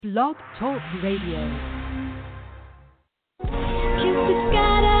Blog Talk Radio. Cupid's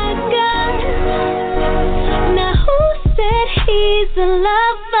got a gun. Now who said he's a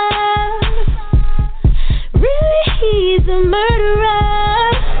lover? Really, he's a murderer.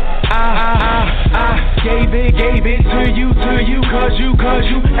 Gave it to you, cause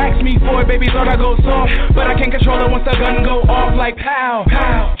you asked me for it, baby, thought I go soft, but I can't control it once the gun go off like pow,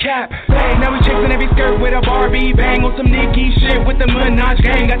 cap, bang, now we chasing every skirt with a Barbie bang, on some Nicki shit with the Minaj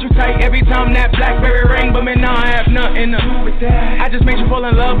gang, got you tight every time that Blackberry ring, but man, I have nothing to do with that, I just made you fall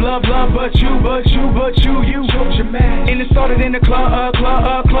in love, but you, in it started in the club,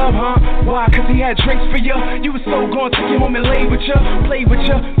 huh, why, cause he had drinks for you, you was so gone, took you home and laid with you, played with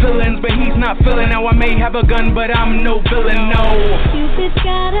your feelings, but he's not feeling, now I may have a gun, but I'm no villain, no. Cupid's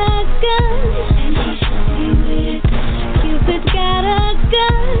got a gun, and he shot me with it. Cupid's got a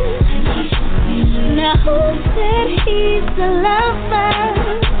gun, and he shot me with it. Now who said he's a lover?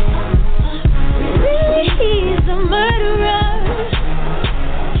 Really, he's a murderer.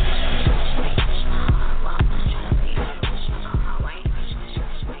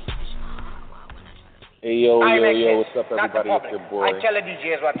 Hey, yo, what's up, everybody? It's your boy. I tell the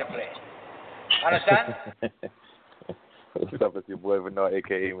DJs what to play. Understand? What's up? It's your boy Vanilla,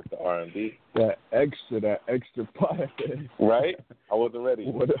 a.k.a. Mr. R&B. That extra part. Right? I wasn't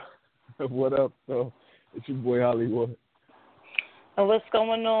ready. What up, so? It's your boy Hollywood. And what's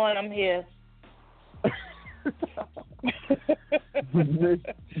going on? I'm here.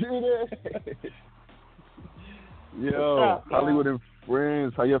 Yo, Hollywood and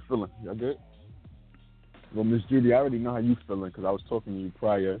friends, how y'all feeling? Y'all good? Well, Miss Judy, I already know how you feeling because I was talking to you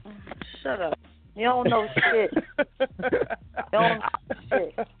prior. Shut up. You don't know shit. You don't know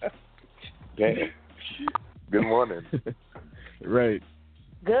shit. Okay. Good morning. Right.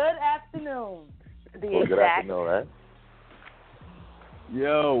 Good afternoon, to be exact. Good afternoon, right?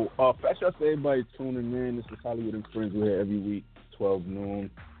 Yo, fast shout to everybody tuning in. This is Hollywood and Friends. We're here every week, 12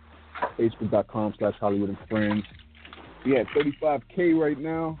 noon. Facebook.com/Hollywood and Friends. We at 35K right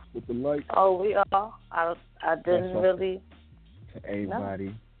now with the likes. Oh, we are. I didn't really. To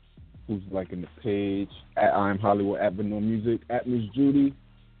everybody who's liking the page, at I'm Hollywood, at Vanilla Music, at Miss Judy,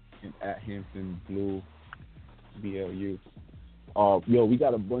 and at Hampton Blue BLU. Yo, we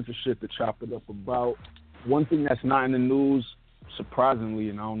got a bunch of shit to chop it up about. One thing that's not in the news, surprisingly,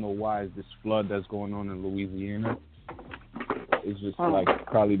 and I don't know why, is this flood that's going on in Louisiana. It's just like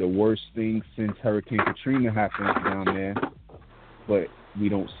probably the worst thing since Hurricane Katrina happened down there. But we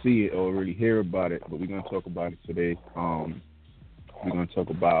don't see it or really hear about it. But we're going to talk about it today. We're going to talk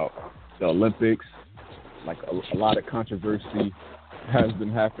about the Olympics. Like a lot of controversy has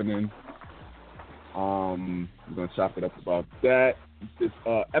been happening. We're going to chop it up about that. This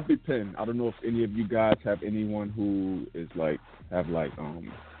EpiPen. I don't know if any of you guys have anyone who is have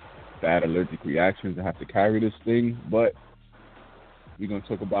bad allergic reactions and have to carry this thing, but we're going to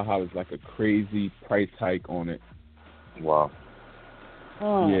talk about how it's like a crazy price hike on it. Wow.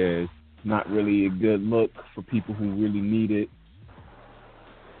 Oh. Yeah, it's not really a good look for people who really need it.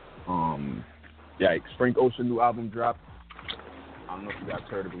 Frank Ocean new album dropped. I don't know if you guys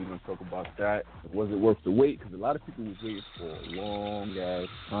heard it, but we're going to talk about that. Was it worth the wait? Because a lot of people was waiting for a long ass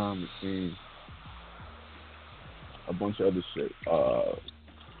time, it seems. A bunch of other shit.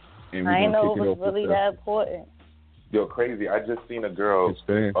 And I didn't know it was really that important. Yo, crazy. I just seen a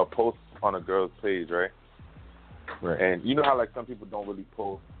post on a girl's page, right? Right. And you know how, some people don't really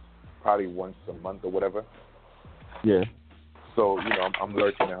post probably once a month or whatever? Yeah. So, I'm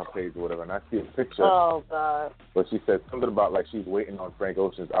lurking at her page or whatever, and I see a picture. Oh, God. But she said something about, she's waiting on Frank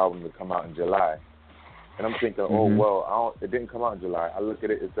Ocean's album to come out in July. And I'm thinking, it didn't come out in July. I look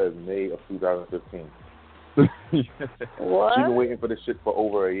at it, it says May of 2015. What? She's been waiting for this shit for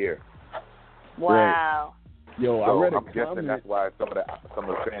over a year. Wow. Right. Yo, so I read a I'm guessing that's why some of the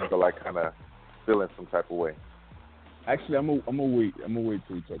fans are kind of feeling some type of way. Actually, I'm gonna wait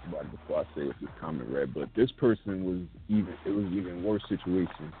till we talk about it before I say what this comment read. But this person was even worse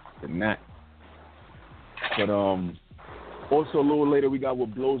situation than that. But also a little later we got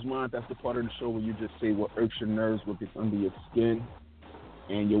What Blows Mind. That's the part of the show where you just say what irks your nerves, what gets under your skin.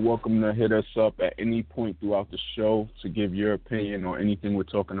 And you're welcome to hit us up at any point throughout the show to give your opinion on anything we're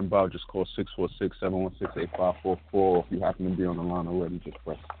talking about. Just call 646-716-8544. If you happen to be on the line already, just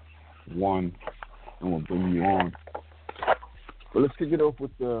press 1 and we'll bring you on. But let's kick it off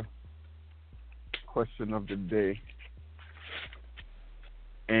with the question of the day.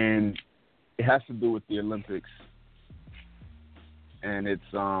 And it has to do with the Olympics. And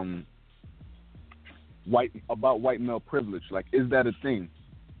it's white male privilege. Is that a thing?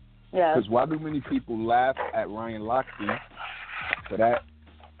 Yeah. Because why do many people laugh at Ryan Locte for that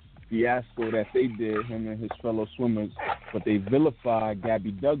fiasco that they did, him and his fellow swimmers, but they vilified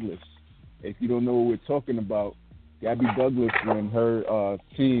Gabby Douglas. If you don't know what we're talking about, Gabby Douglas, when her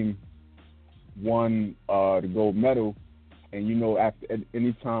team won the gold medal, and you know, after at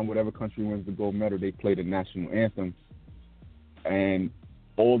any time whatever country wins the gold medal, they play the national anthem, and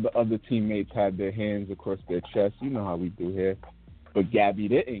all the other teammates had their hands across their chest. You know how we do here, but Gabby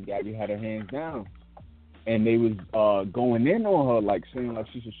didn't. Gabby had her hands down, and they was going in on her, like saying like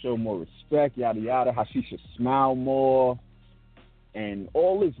she should show more respect, yada yada, how she should smile more, and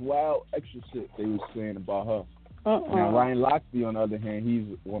all this wild extra shit they was saying about her. Now, Ryan Locte, on the other hand,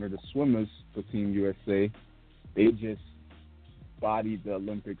 he's one of the swimmers for Team USA. They just bodied the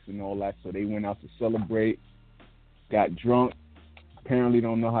Olympics and all that, so they went out to celebrate, got drunk, apparently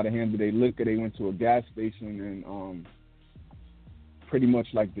don't know how to handle their liquor. They went to a gas station and pretty much,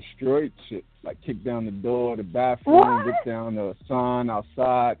 like, destroyed shit, like kicked down the door, the bathroom, ripped down the sign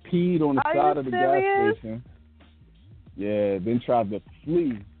outside, peed on the side of the gas station. Yeah, then tried to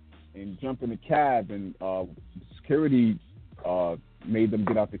flee and jump in the cab, and security made them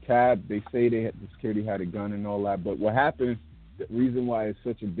get out the cab. They say the security had a gun and all that. But what happened, the reason why it's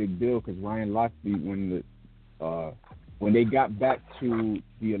such a big deal, because Ryan Lochte, when they got back to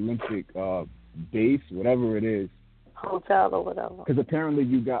the Olympic base, whatever it is, hotel or whatever. Because apparently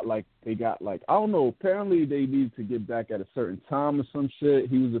they got I don't know, apparently they needed to get back at a certain time or some shit.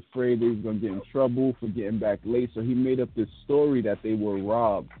 He was afraid they was going to get in trouble for getting back late, so he made up this story that they were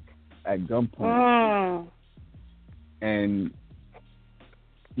robbed at gunpoint. And,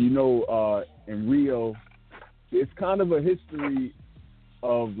 you know, in Rio, it's kind of a history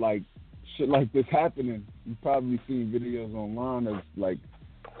of, like, shit like this happening. You've probably seen videos online of, like,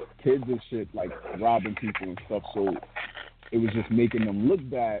 kids and shit, like, robbing people and stuff, so it was just making them look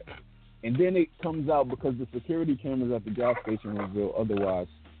bad. And then it comes out because the security cameras at the gas station reveal otherwise.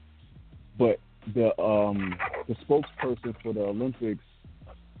 But the spokesperson for the Olympics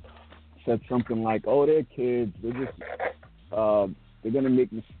said something like, "Oh, they're kids. They're just they're gonna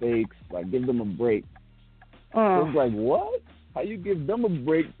make mistakes. Like, give them a break." So it's like, what? How you give them a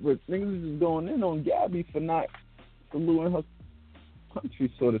break? But niggas is going in on Gabby for not saluting her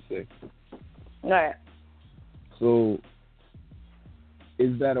country, so to say. Right. So,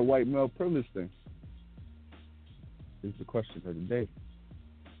 is that a white male privilege thing? Is the question of the day.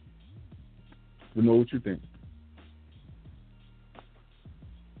 You know what you think?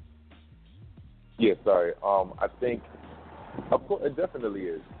 Yeah, sorry. I think, of course, it definitely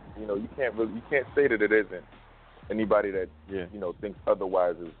is. You know, you can't say that it isn't. Anybody that you know thinks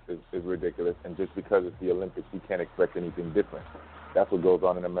otherwise is ridiculous. And just because it's the Olympics, we can't expect anything different. That's what goes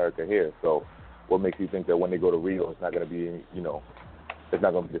on in America here. So, what makes you think that when they go to Rio, it's not going to be, you know, it's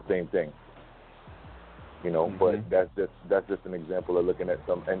not going to be the same thing? You know, but that's just an example of looking at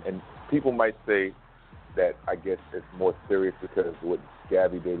some. And people might say that I guess it's more serious because what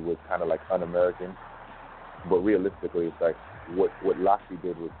Gabby did was kind of like un-American. But realistically, it's like what Locte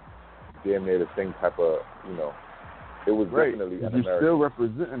did was damn near the same type of, you know, it was definitely un-American. You're still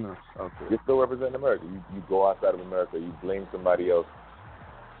representing us out there. You're still representing America. You go outside of America, you blame somebody else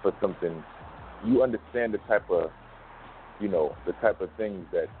for something. You understand the type of, you know, the type of things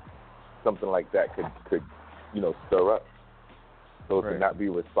that something like that could you know, stir up. So to not be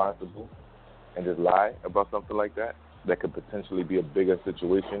responsible and just lie about something like that could potentially be a bigger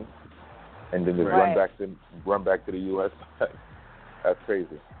situation, and then just run back to the U.S. That's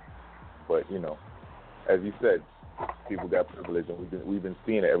crazy. But you know, as you said, people got privilege, and we've been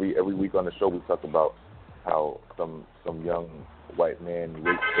seeing it every week on the show. We talk about how some young white man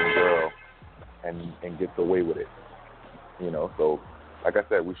rapes some girl and gets away with it. You know, so like I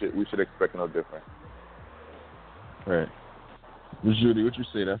said, we should expect no different. Right. Ms. Judy, what you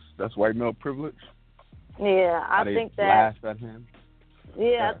say? That's white male privilege? Yeah, I think that. Laugh at him?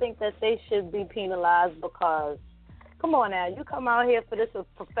 Yeah, I think that they should be penalized because, come on now, you come out here for this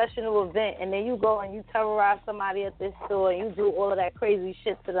professional event and then you go and you terrorize somebody at this store and you do all of that crazy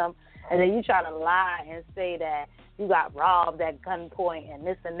shit to them, and then you try to lie and say that you got robbed at gunpoint and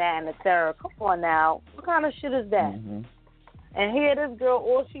this and that and the terror. Come on now, what kind of shit is that? And here this girl,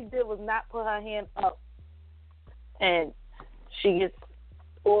 all she did was not put her hand up, and she gets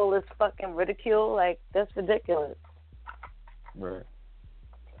all this fucking ridicule. Like, that's ridiculous. Right.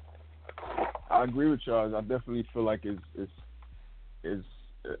 I agree with y'all. I definitely feel like it's an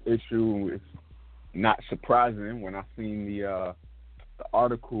issue. It's not surprising when I seen the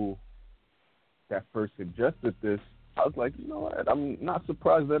article that first suggested this. I was like, you know what? I'm not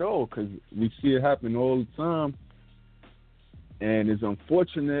surprised at all because we see it happen all the time, and it's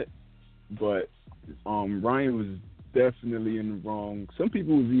unfortunate. But Ryan was definitely in the wrong. Some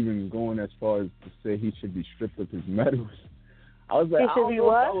people was even going as far as to say he should be stripped of his medals. I was like, I don't know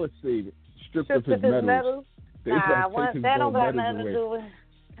if I would say stripped of his medals. Nah, that don't got nothing to do with it.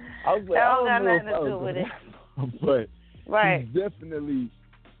 I was like, that I don't got don't know nothing to do with it. But right. he definitely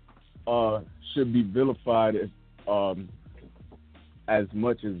should be vilified as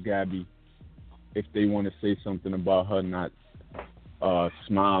much as Gabby if they want to say something about her not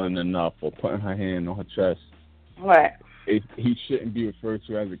smiling enough or putting her hand on her chest. Right. He shouldn't be referred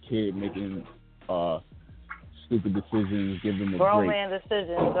to as a kid making stupid decisions, give him a grown break. man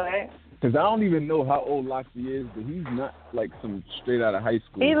decisions, right? Because I don't even know how old Locte is, but he's not like some straight out of high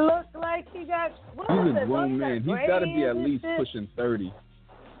school. He looks like he got. He's a grown man. He's got to be at least pushing 30.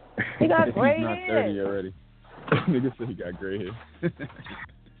 He got gray he's not 30 already. Nigga said he got gray hair.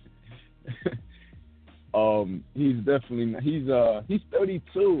 He's definitely not, he's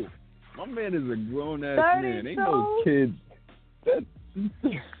 32. My man is a grown ass man. Ain't no kid.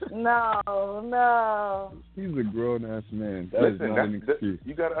 No. He's a grown ass man. That is not an excuse.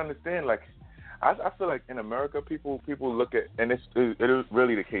 You gotta understand, like, I feel like in America, people look at, and it is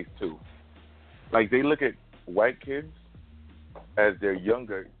really the case too. Like, they look at white kids as they're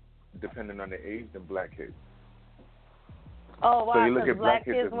younger, depending on their age, than black kids. Oh, wow, because so black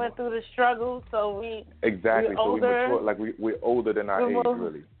kids went through the struggle, so we exactly. we're older. So we mature, like we're older than our age,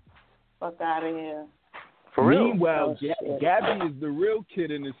 really. Fuck out of here. For real. Meanwhile, Gabby is the real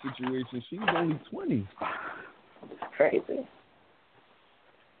kid in this situation. She's only 20. Crazy.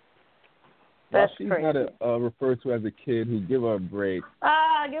 That's she's crazy. Not referred to as a kid who give her a break.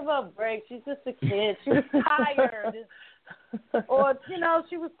 Give her a break. She's just a kid. She was tired. Or,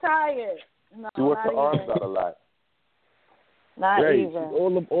 she was tired. No, she worked her arms out a lot. Not right. even. All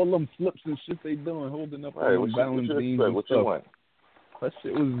them flips and shit they doing, holding up all them balance beams and what stuff. You want? That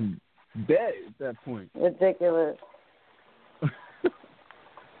shit was dead at that point. Ridiculous.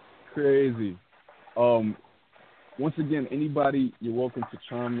 Crazy. Once again, anybody, you're welcome to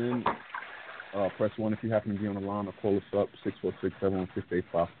chime in. Press 1 if you happen to be on the line, or call us up,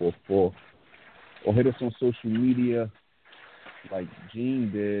 646-716-8544. Or hit us on social media like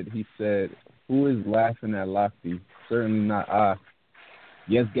Gene did. He said, who is laughing at Locte? Certainly not I.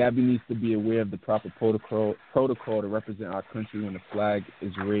 Yes, Gabby needs to be aware of the proper protocol to represent our country when the flag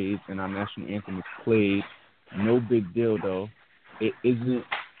is raised and our national anthem is played. No big deal, though. It isn't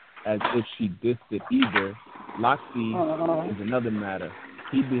as if she dissed it either. Locte is another matter.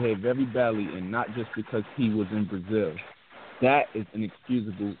 He behaved very badly, and not just because he was in Brazil. That is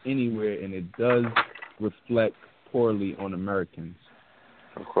inexcusable anywhere, and it does reflect poorly on Americans.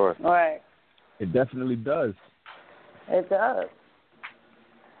 Of course. Right. It definitely does. It does.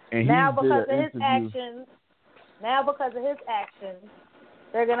 And now because of his actions,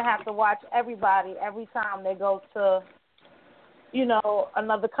 they're going to have to watch everybody every time they go to,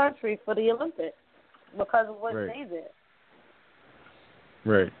 another country for the Olympics because of what they did.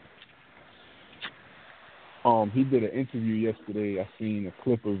 Right. He did an interview yesterday. I seen a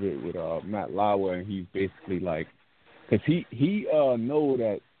clip of it with Matt Lauer, and he's basically like, because he know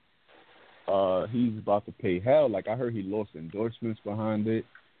that he's about to pay hell. Like, I heard he lost endorsements behind it.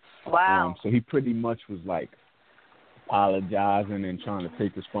 Wow. So he pretty much was like apologizing and trying to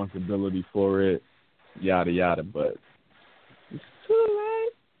take responsibility for it, yada yada. But it's too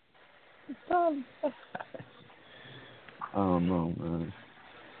late. I don't know, man.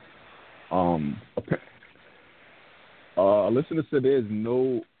 A listener said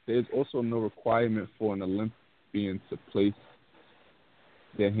there's also no requirement for an Olympian to place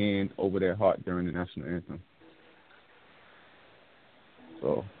their hand over their heart during the national anthem.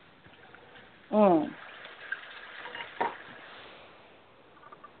 So.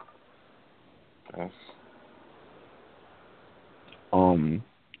 Yes.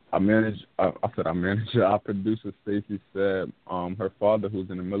 Our producer Stacy said her father, who's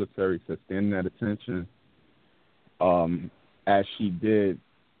in the military, said standing at attention, as she did,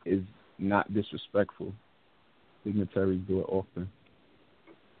 is not disrespectful. Dignitaries do it often.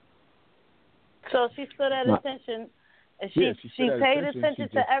 So she stood at attention, and she paid attention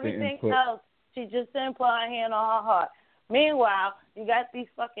to everything else. She just didn't put her hand on her heart. Meanwhile, you got these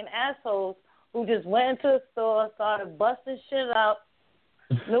fucking assholes who just went into the store, started busting shit up,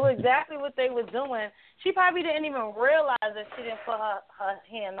 knew exactly what they were doing. She probably didn't even realize that she didn't put her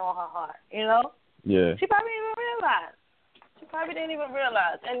hand on her heart, Yeah. She probably didn't even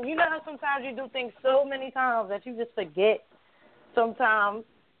realize. And you know how sometimes you do things so many times that you just forget sometimes,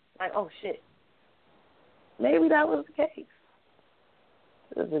 like, oh, shit. Maybe that was the case.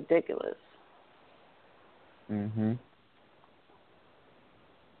 It was ridiculous. Mm-hmm.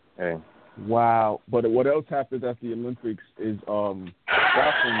 Hey, Wow. But what else happened at the Olympics is apart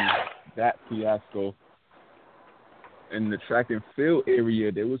from that fiasco, in the track and field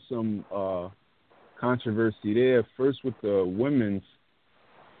area, there was some controversy there. First with the women's,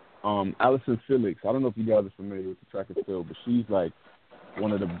 Allison Felix. I don't know if you guys are familiar with the track and field, but she's like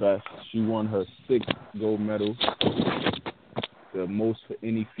one of the best. She won her 6th gold medal, the most for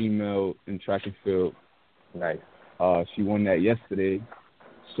any female in track and field. Nice. She won that yesterday.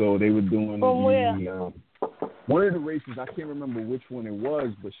 So they were doing one of the races. I can't remember which one it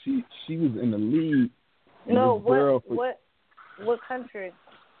was, but she was in the lead. No, what country?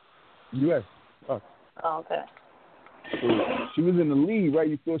 U.S. Oh, okay. So she was in the lead, right?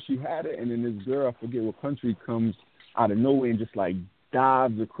 You thought she had it, and then this girl, I forget what country, comes out of nowhere and just like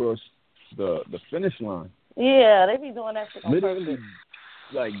dives across the finish line. Yeah, they be doing that shit on literally, purpose.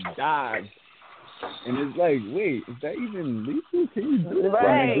 like dives. And it's like, wait, is that even legal? Can you do that?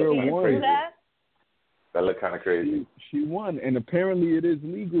 Right, Girl can you won. do that? That looked kind of crazy. She won, and apparently it is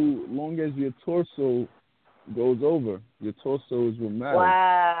legal long as your torso goes over. Your torso is what matters.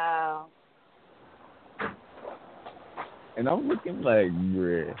 Wow. And I'm looking like,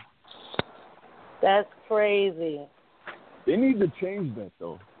 bruh. That's crazy. They need to change that,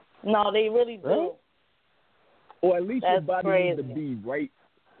 though. No, they really do. Right? Or at least your body needs to be right,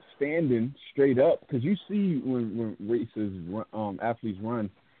 standing straight up. Because you see when races, athletes run,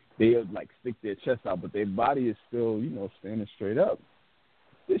 they like stick their chest out, but their body is still, standing straight up.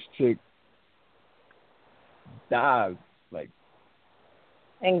 This chick dives, like.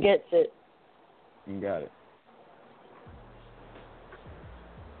 And gets it. And got it.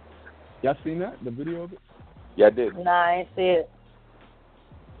 Y'all seen that, the video of it? Yeah, I did. Nah, I ain't see it.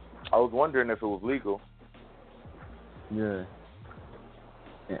 I was wondering if it was legal. Yeah.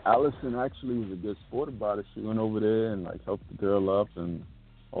 And Allison actually was a good sport about it. She went over there and like helped the girl up and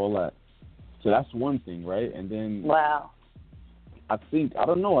all that. So that's one thing, right? And then wow. I think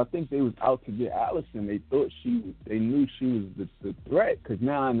they was out to get Allison. They knew she was the threat, because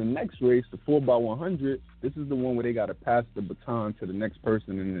now in the next race, the 4x100, this is the one where they got to pass the baton to the next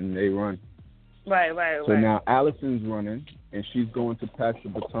person and then they run. Right. So now Allison's running, and she's going to pass the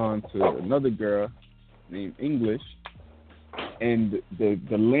baton to another girl named English, and the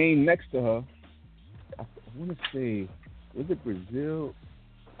lane next to her, I want to say, was it Brazil?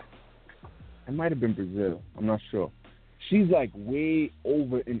 It might have been Brazil. I'm not sure. She's like way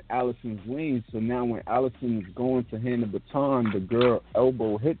over in Allison's lane, so now when Allison is going to hand the baton, the girl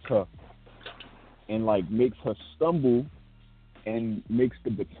elbow hits her and like makes her stumble and makes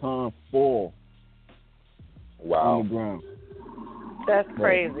the baton fall. Wow. On the ground. That's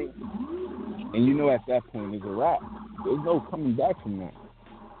crazy. And at that point, it's a wrap. There's no coming back from that.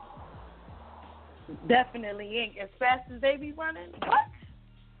 Definitely ain't. As fast as they be running,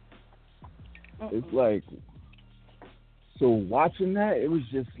 what? It's like, so watching that, it was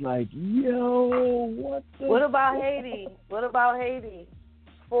just like, yo, what the What about Haiti?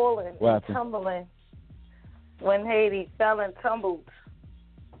 Falling and tumbling. When Haiti fell and tumbled.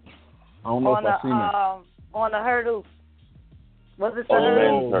 I don't know if I've seen it. On the hurdle. Was it the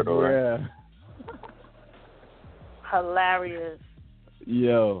hurdle? Men's hurdle, right? Yeah. Hilarious.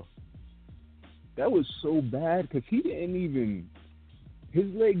 Yo. That was so bad because his leg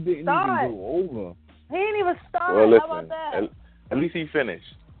didn't even go over. He didn't even start. Well, listen, how about that? At least he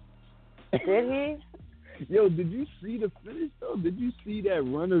finished. Did he? Yo, did you see the finish, though? Did you see that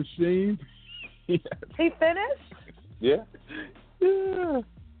run of shame? He finished? Yeah. Yeah.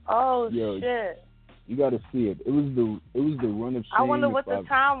 Oh, yo, shit. You got to see it. It was the run of shame. I wonder what the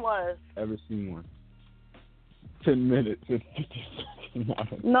time was. Ever seen one? 10 minutes.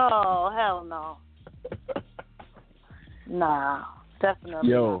 No, hell no. Nah, definitely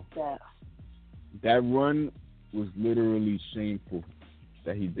not that. That run was literally shameful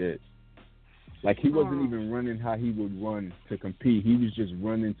that he did. Like, he wasn't even running how he would run to compete. He was just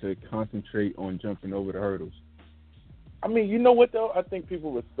running to concentrate on jumping over the hurdles. I mean, you know what, though? I think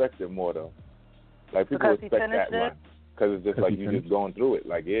people respect it more, though. Like, people respect that run. Because it's just like you just going through it.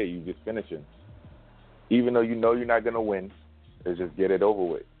 Like, yeah, you just finishing. Even though you know you're not going to win, it's just get it over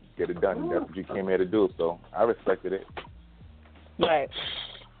with. Get it done. That's what you came here to do. So I respected it. Right.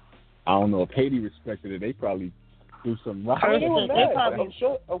 I don't know if Haiti respected it. They probably do some right. I mean, they were mad. I'm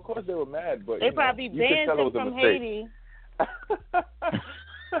sure, of course they were mad. But they probably banned him from Haiti.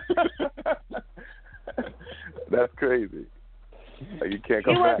 That's crazy. Like, you can't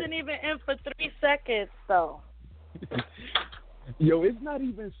come back. He wasn't even in for 3 seconds, though. Yo, it's not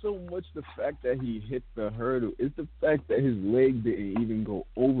even so much the fact that he hit the hurdle. It's the fact that his leg didn't even go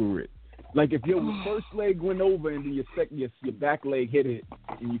over it. Like, if your first leg went over and then your back leg hit it,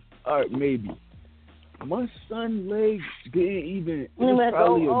 and you, all right, maybe. My son's leg didn't even. It was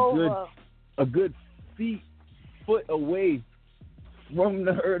probably a good foot away from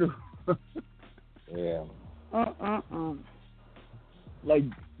the hurdle. Yeah. Like,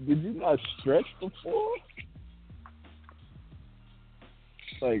 did you not stretch before?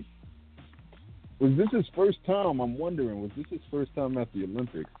 Like, was this his first time? I'm wondering, was this his first time at the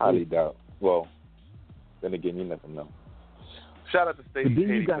Olympics? Highly doubt. Well, then again, you never know. Shout out to Stacey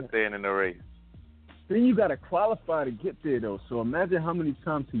Katie for staying in the race. Then you got to qualify to get there, though. So imagine how many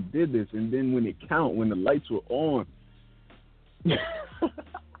times he did this, and then when it count, when the lights were on.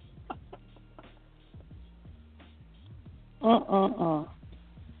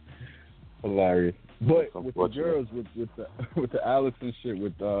 Hilarious. But with the girls, with the Allison shit,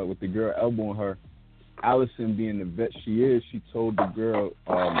 with the girl elbowing her, Allison being the vet she is, she told the girl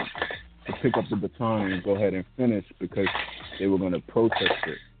to pick up the baton and go ahead and finish because they were going to protest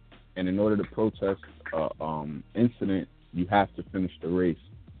it. And in order to protest incident, you have to finish the race.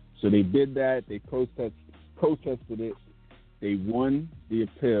 So they did that. They protested it. They won the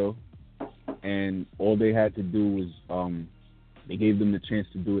appeal, and all they had to do was they gave them the chance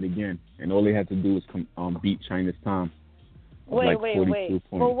to do it again, and all they had to do was beat China's time. Wait. Points.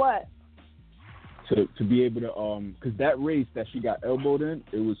 For what? To be able to because that race that she got elbowed in,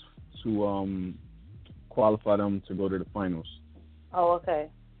 it was to qualify them to go to the finals. Oh, okay.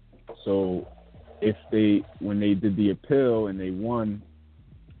 So when they did the appeal and they won,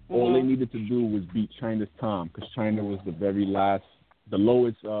 all they needed to do was beat China's time because China was the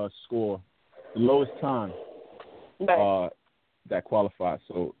lowest score, the lowest time that qualified.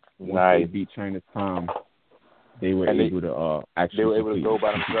 So once they beat China's time, they were able to actually. They were able to go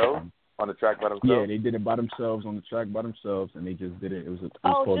by themselves on the track by themselves. Yeah, they did it by themselves on the track by themselves, and they just did it. It was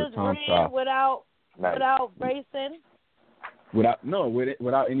called a time trial. Without racing.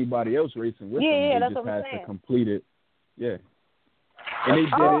 Without anybody else racing with them. They that's just what I'm had saying. to complete it. Yeah. And they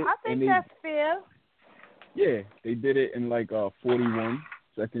did it. I think that's fair. Yeah, they did it in 41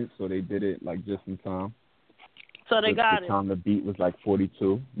 seconds, so they did it just in time. So they got it. The it. time the beat was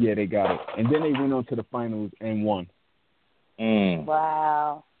 42. Yeah, they got it. And then they went on to the finals and won.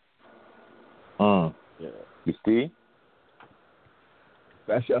 Wow. Yeah. You see?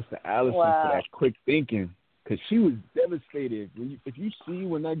 That's just to Allison for that quick thinking. Because she was devastated. If you see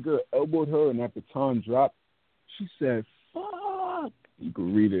when that girl elbowed her and that baton dropped, she said, fuck. You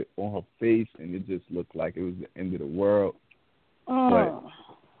could read it on her face, and it just looked like it was the end of the world. But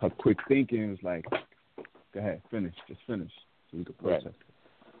her quick thinking was like, go ahead, just finish, so we could protest it.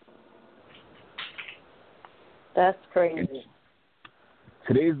 That's crazy. And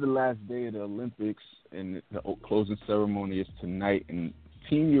today's the last day of the Olympics, and the closing ceremony is tonight, and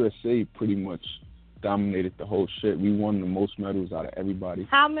Team USA pretty much dominated the whole shit. We won the most medals out of everybody.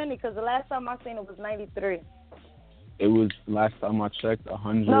 How many? Because the last time I seen it was 93. It was, last time I checked,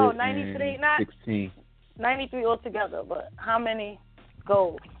 116. No, 93, not 93 altogether, but how many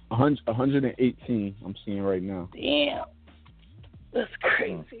gold? 118 I'm seeing right now. Damn. That's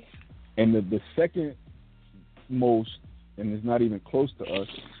crazy. And the second most, and it's not even close to us,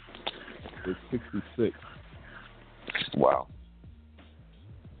 is 66. Wow.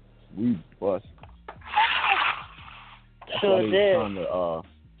 We bust. Sure did. Trying to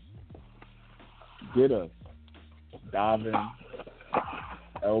get us diving,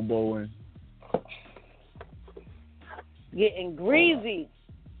 elbowing, getting greasy.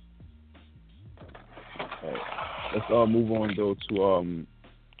 Okay. Let's move on though to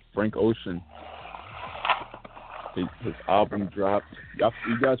Frank Ocean. His album dropped.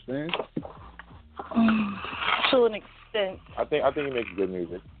 You guys fans? To an extent. I think he makes good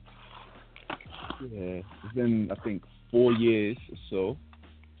music. Yeah, it's been I think 4 years or so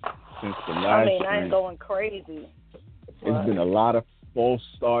since the last. I ain't going crazy. It's been a lot of false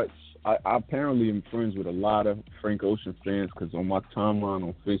starts. I apparently am friends with a lot of Frank Ocean fans because on my timeline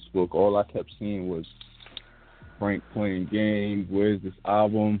on Facebook, all I kept seeing was Frank playing games. Where's this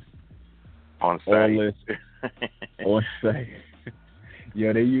album? On site. All this. On site.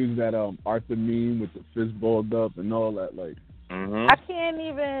 Yeah, they use that Arthur meme with the fist balled up and all that. I can't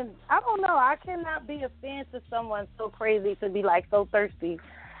even. I don't know. I cannot be a fan to someone so crazy to be so thirsty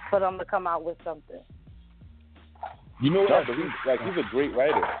for them to come out with something. You know what? He's a great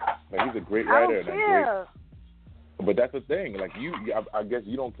writer. He's a great writer. I don't care. But that's the thing. I guess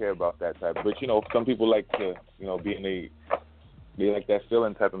you don't care about that type. But some people like to, they like that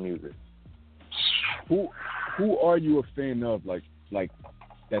feeling type of music. Who are you a fan of? Like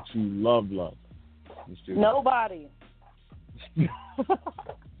that you love? Nobody.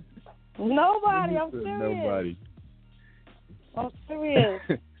 Nobody. I'm serious. Nobody. I'm serious.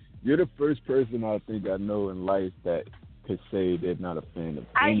 You're the first person I think I know in life that could say they're not a fan of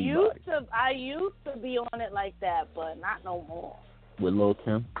I anybody. used to be on it like that, but not no more. With Lil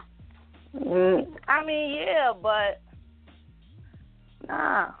Kim? I mean, yeah, but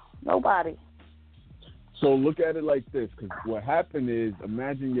nah, nobody. So look at it like this, because what happened is,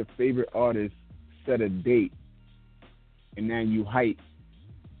 imagine your favorite artist set a date, and then you hype,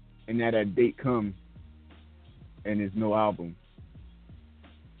 and now that date comes, and there's no album.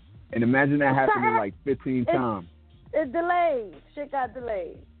 And imagine that happening like 15 times. It delayed. Shit got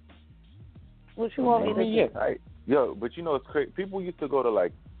delayed. What you want me to do? Right. Yo, but you know it's crazy. People used to go to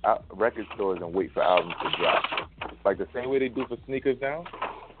like record stores and wait for albums to drop, like the same way they do for sneakers now.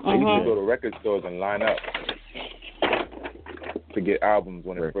 They used to go to record stores and line up to get albums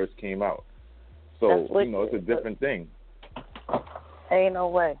when it first came out. So you know it's a different thing. Ain't no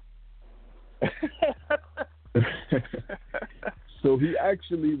way. So he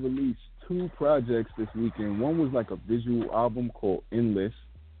actually released 2 projects this weekend. One was like a visual album called Endless,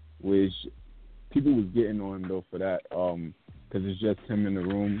 which people was getting on though for that, because it's just him in the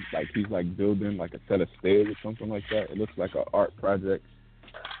room, like he's like building like a set of stairs or something like that. It looks like an art project,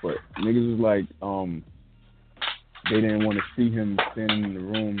 but niggas was like, they didn't want to see him standing in the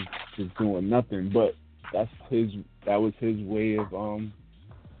room just doing nothing. But that was his way of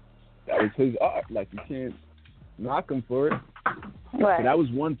that was his art. Like you can't knock him for it. Right. So that was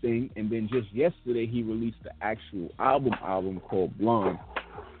one thing, and then just yesterday he released the actual album called Blonde.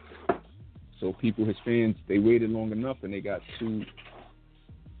 So people, his fans, they waited long enough, and they got two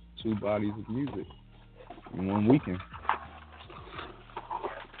bodies of music in one weekend.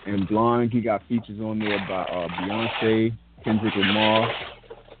 And Blonde, he got features on there by Beyonce, Kendrick Lamar.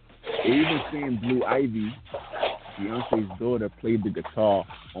 They even saying Blue Ivy, Beyonce's daughter, played the guitar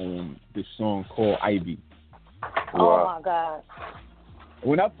on this song called Ivy. Oh my God!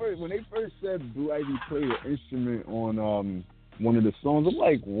 When they first said Blue Ivy played an instrument on one of the songs, I'm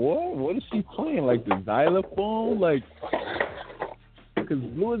like, what? What is she playing? Like the xylophone? Like, because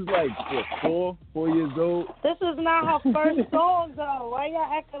Blue is like what, 4 years old. This is not her first song though. Why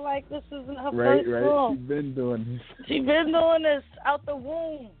y'all acting like this isn't her first song? She's been doing this. She's been doing this out the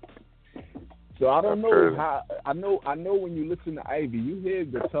womb. So I don't know how. I know when you listen to Ivy, you hear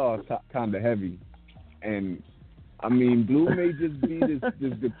guitar kind of heavy, and I mean Blue may just be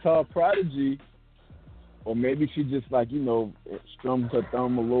this guitar prodigy, or maybe she just like strums her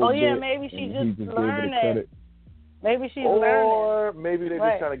thumb a little bit. Oh yeah, maybe she just learned it. Maybe she's learning. Or maybe they're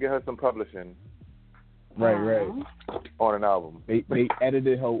just trying to get her some publishing. Right. On an album. They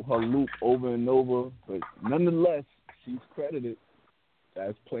edited her loop over and over, but nonetheless, she's credited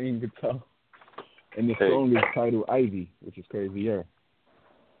as playing guitar. And the song is titled Ivy, which is crazy, yeah.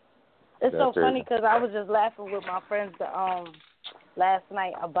 It's so funny because I was just laughing with my friends last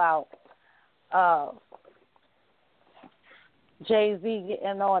night about Jay-Z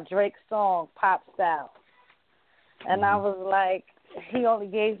getting on Drake's song, Pop Style. And I was like, he only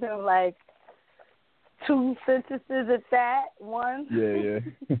gave him like 2 sentences at that, one. Yeah.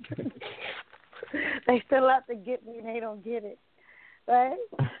 They still have to get me and they don't get it. Right?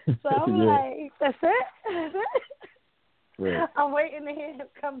 So I'm like, that's it? Right. I'm waiting to hear him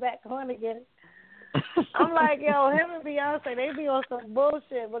come back on again. I'm like, yo, him and Beyonce, they be on some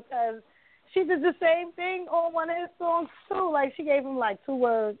bullshit because she did the same thing on one of his songs too. Like she gave him like 2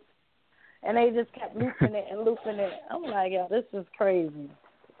 words and they just kept looping it. I'm like, yo, this is crazy.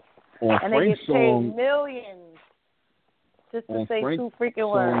 And they get paid millions just to say Frank's 2 freaking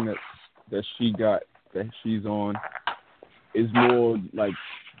words. That she's on is more like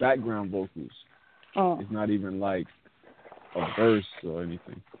background vocals. It's not even like a verse or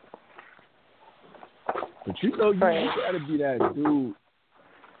anything. But you gotta be that dude.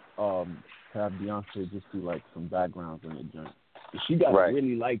 Have Beyonce just do like some backgrounds in the joint. She gotta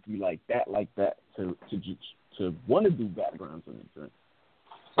really like you like that to want to do backgrounds on the joint.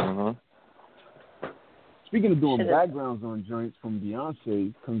 Mm-hmm. Speaking of doing backgrounds on joints from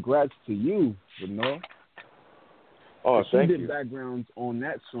Beyonce, congrats to you, Lenore. Oh, thank you. She did backgrounds on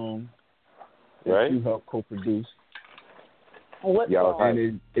that song that right? you helped co-produce. What song?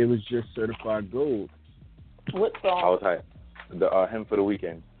 And it was just certified gold. What song? I was hyped. The Him for the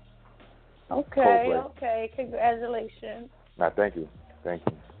Weekend. Okay. Congratulations. Nah, thank you. That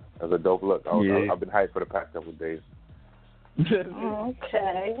was a dope look. I've been hyped for the past couple of days.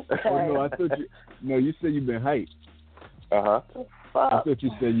 Okay. Oh, no, you said you've been hyped. Uh-huh. I thought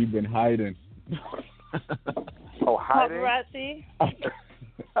you said you've been hiding. Oh, hiding? Paparazzi?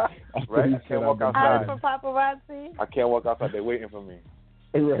 Right? I can't walk outside. For paparazzi? I can't walk outside. They're waiting for me.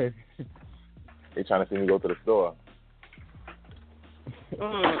 Right. They're trying to see me go to the store.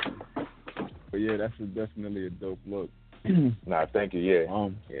 But yeah, that's definitely a dope look. Nah, thank you. Yeah.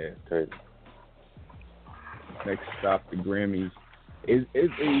 Yeah, it's crazy. Next stop, the Grammys. Is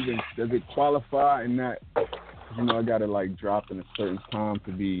it even, does it qualify in that? You know, I gotta like drop in a certain time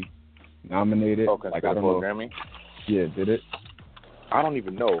to be nominated. Okay, like I don't know. Grammy. Yeah, did it? I don't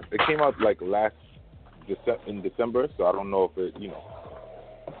even know. It came out like in December, so I don't know if it,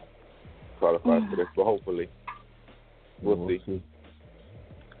 qualifies for this. But hopefully, we'll see.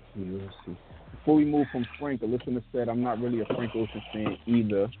 We'll see. Before we move from Frank, a listener said, I'm not really a Frank Ocean fan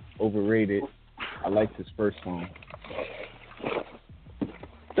either. Overrated. I liked his first song.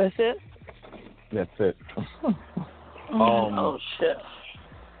 That's it? That's it. Oh, shit.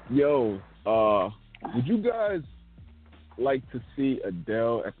 Yo, would you guys like to see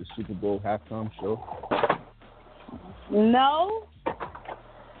Adele at the Super Bowl halftime show? No.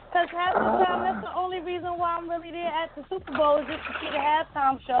 Because half the time, that's the only reason why I'm really there at the Super Bowl is just to see the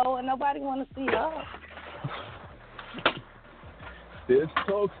halftime show, and nobody want to see her. There's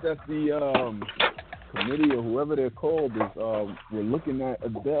talks that the committee or whoever they're called is we're looking at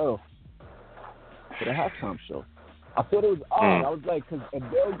Adele for the halftime show. I thought it was odd. I was like, because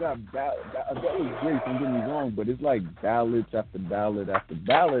Adele Adele is great, don't get me wrong, but it's like ballads after ballad after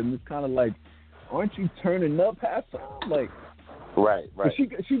ballad, and it's kind of like, aren't you turning up halftime? Like, right. She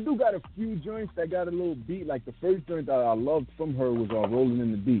do got a few joints that got a little beat. Like the first joint that I loved from her was Rolling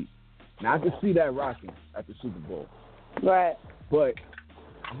in the Deep. Now I could see that rocking at the Super Bowl. Right. But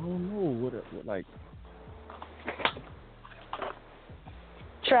I don't know what like.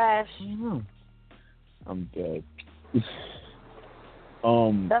 Trash. I'm dead.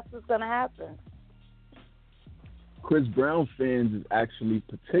 That's what's gonna happen. Chris Brown fans is actually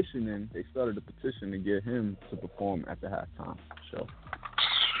petitioning. They started a petition to get him to perform at the halftime show.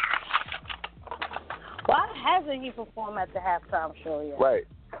 Why hasn't he performed at the halftime show yet? Right.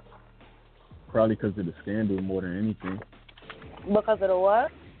 Probably because of the scandal more than anything. Because of the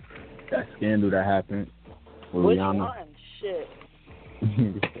what? That scandal that happened with Which Rihanna. one? Shit.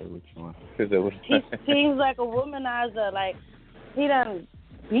 Which one? He seems like a womanizer. Like, he done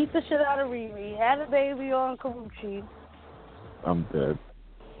beat the shit out of Riri, had a baby on Karuchi. I'm dead.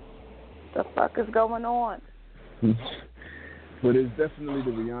 The fuck is going on? But it's definitely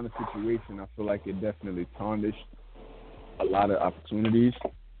the Rihanna situation. I feel like it definitely tarnished a lot of opportunities.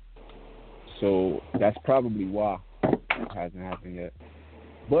 So that's probably why it hasn't happened yet.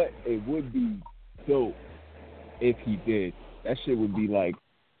 But it would be dope if he did. That shit would be like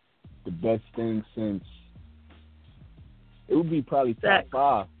the best thing since. It would be probably top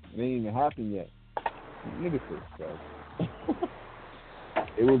 5. It ain't even happened yet. Nigga said so.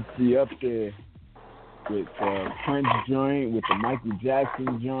 It would be up there with the Prince joint, with the Michael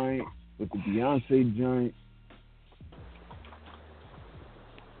Jackson joint, with the Beyonce joint.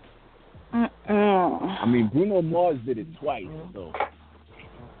 I mean, Bruno Mars did it twice, so.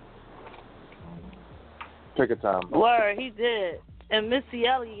 Take a time. Word, he did. And Missy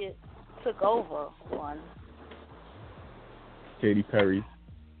Elliott took over one. Katy Perry.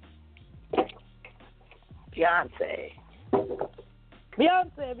 Beyonce.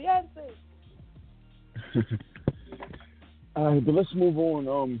 All right, but let's move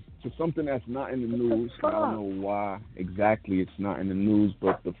on to something that's not in the news. I don't know why exactly it's not in the news,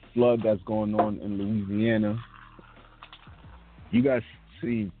 but the flood that's going on in Louisiana. You guys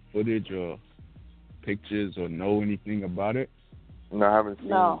see footage or pictures or know anything about it? No, I haven't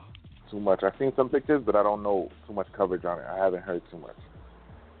seen too much. I've seen some pictures, but I don't know too much coverage on it. I haven't heard too much.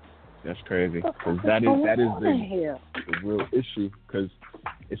 That's crazy, because that is the real issue, because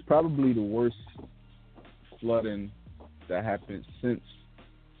it's probably the worst flooding that happened since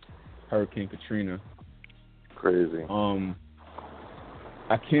Hurricane Katrina. Crazy. I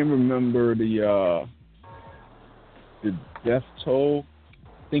can't remember the death toll.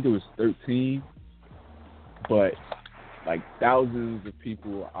 I think it was 13, but like thousands of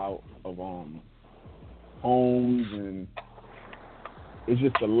people are out of homes, and it's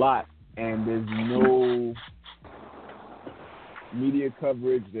just a lot. And there's no media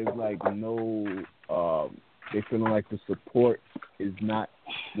coverage. There's like no. They're feeling like the support is not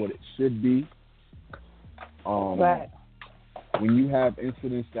what it should be. Right. When you have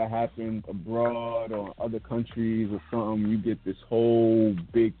incidents that happen abroad or other countries or something, you get this whole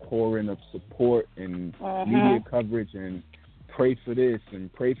big pouring of support and media coverage and pray for this and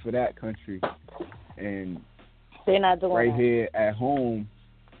pray for that country. And they're not doing right that. here at home,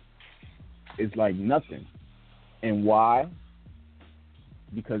 it's like nothing. And why?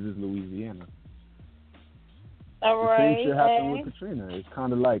 Because it's Louisiana. All the right. same shit happened with Katrina. It's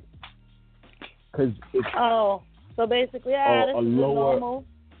kind of like, because it's So basically, this is the normal.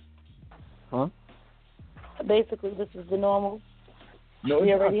 Huh? Basically, this is the normal. No,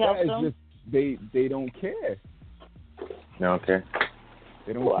 we it's already not helped that. them. It's just they don't care. They don't care.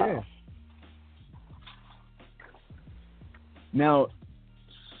 They don't care. Now,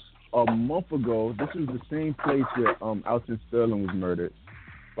 a month ago, this was the same place where Alton Sterling was murdered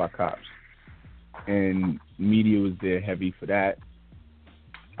by cops, and media was there heavy for that.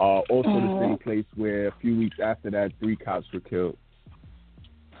 Also, the same place where a few weeks after that, 3 cops were killed.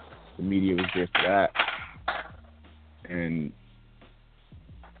 The media was there for that, and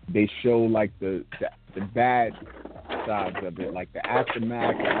they show like the bad sides of it, like the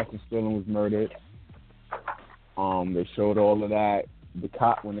aftermath. Alton Sterling was murdered. They showed all of that.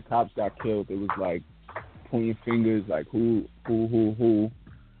 When the cops got killed, it was like pointing fingers, like who, and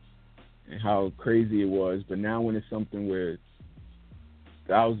how crazy it was. But now when it's something where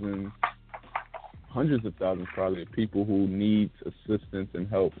thousands, hundreds of thousands probably of people who need assistance and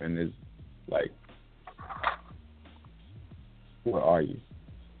help, and is like, where are you?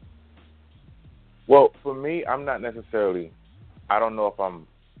 Well, for me, I'm not necessarily, I don't know if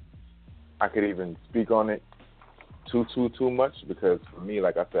I could even speak on it too much, because for me,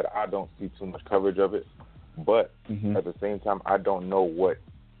 like I said, I don't see too much coverage of it. But at the same time, I don't know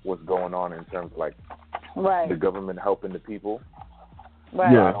what's going on in terms of like the government helping the people.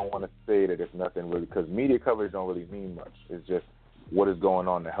 Right. Yeah. I don't want to say that it's nothing really, because media coverage don't really mean much. It's just what is going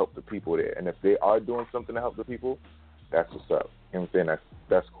on to help the people there. And if they are doing something to help the people, that's what's up. You know what I'm saying?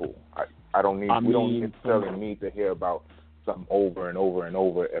 That's cool. We don't necessarily need to hear about something over and over and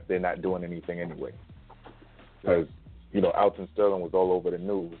over if they're not doing anything anyway. Because, Alton Sterling was all over the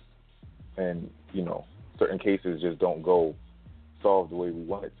news, and, certain cases just don't go solved the way we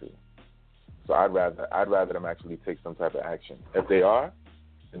want it to. So I'd rather them actually take some type of action. If they are,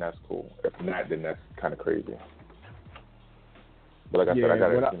 then that's cool. If not, then that's kind of crazy. But like I said, I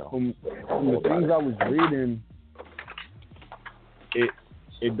got to, From the things I was reading,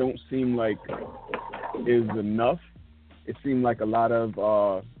 it don't seem like is enough. It seemed like a lot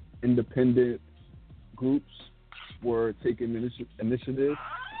of independent groups were taking initiative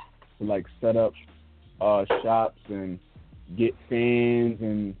to like set up shops and get fans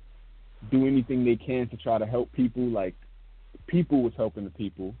and do anything they can to try to help people. Like, people was helping the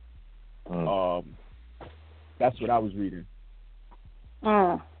people. That's what I was reading.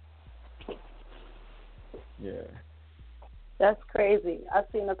 Yeah. That's crazy. I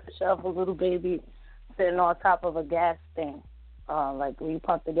seen a picture of a little baby sitting on top of a gas thing, like when you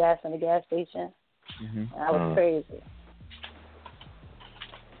pump the gas in the gas station. That was crazy.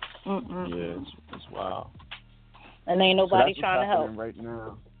 Yeah, it's wild. And ain't nobody trying to help right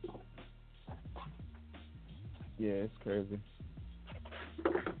now. Yeah, it's crazy.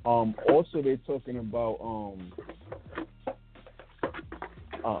 Also, they're talking about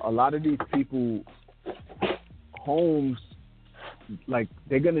a lot of these people, homes, like,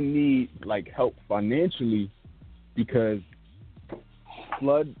 they're gonna need like help financially, because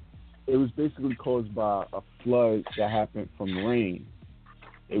it was basically caused by a flood that happened from rain.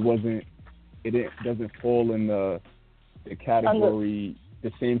 It doesn't fall in the category,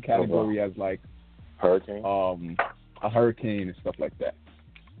 the same category as like hurricane, a hurricane and stuff like that.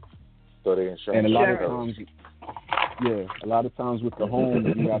 So the insurance. And a lot of times with the home,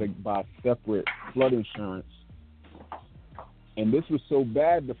 you gotta buy separate flood insurance. And this was so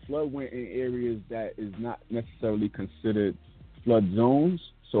bad, the flood went in areas that is not necessarily considered flood zones.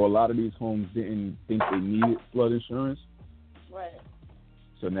 So a lot of these homes didn't think they needed flood insurance. Right.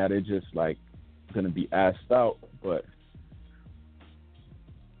 So now they're just like gonna be asked out. But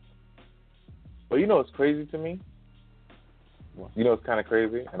it's crazy to me. What? It's kind of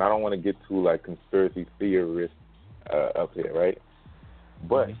crazy, and I don't want to get too like conspiracy theorist up here, right?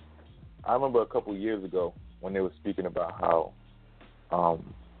 But I remember a couple years ago when they were speaking about how,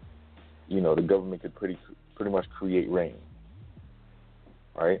 the government could pretty much create rain,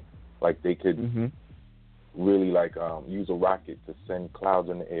 right? Like they could really like use a rocket to send clouds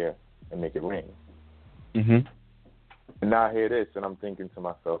in the air and make it rain. And now I hear this, and I'm thinking to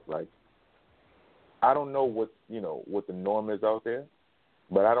myself, like, I don't know what the norm is out there,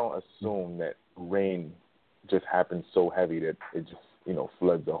 but I don't assume that rain just happens so heavy that it just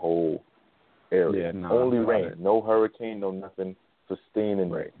floods the whole area. Yeah, only rain, no hurricane, no nothing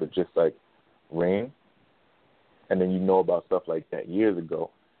sustaining rain, but just like rain. And then about stuff like that years ago,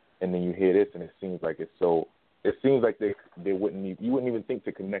 and then you hear this, and it seems like they wouldn't you wouldn't even think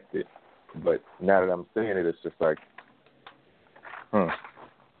to connect it, but now that I'm saying it, it's just like,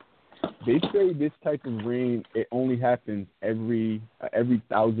 They say this type of rain, it only happens every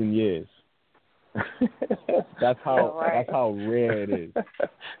 1,000 years. That's how rare it is.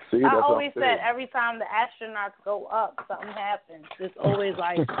 See, I always said every time the astronauts go up, something happens. There's always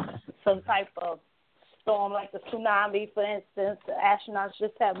like some type of storm, like the tsunami, for instance. The astronauts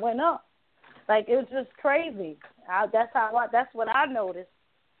just went up. Like, it was just crazy. That's what I noticed.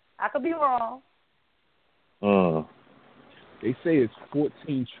 I could be wrong. They say it's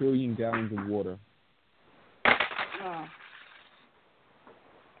 14 trillion gallons of water.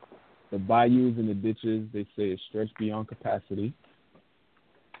 The bayous and the ditches, they say, it's stretched beyond capacity.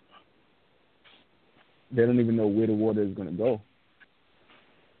 They don't even know where the water is going to go.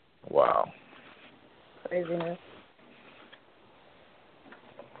 Wow. Craziness.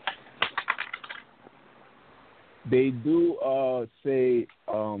 They do say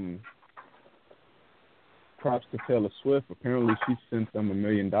props to Taylor Swift. Apparently, she sent them $1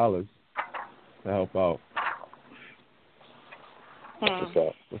 million to help out. What's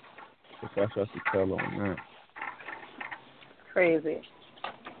up? What's up to Taylor on that? Crazy.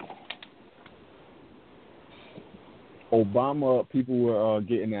 Obama, people were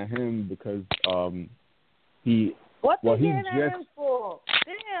getting at him because he. What's he getting at him for?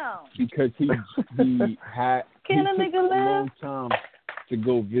 Damn. Because he had he took a long time to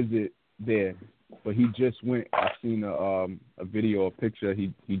go visit there, but he just went. I seen a video, a picture.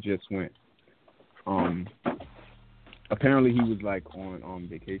 He just went. Apparently he was like on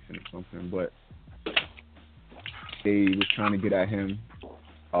vacation or something, but they was trying to get at him.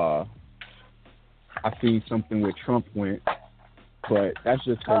 I seen something where Trump went, but that's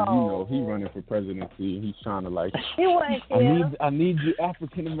just because he running for presidency and he's trying to like. He wouldn't care. I need you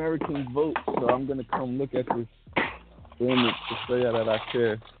African American votes, so I'm gonna come look at this image to say that I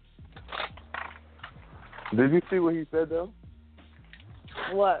care. Did you see what he said though?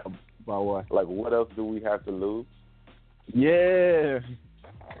 What? About what? Like, what else do we have to lose? Yeah.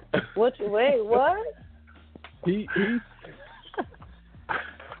 Wait, what? He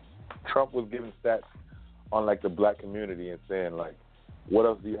Trump was giving stats on like the black community and saying like, what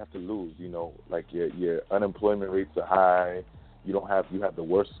else do you have to lose? You know, like your unemployment rates are high. You have the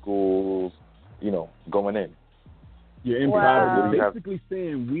worst schools. You know, going in. You're in poverty. Basically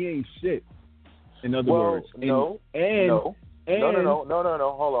saying we ain't shit. In other words, no. Hold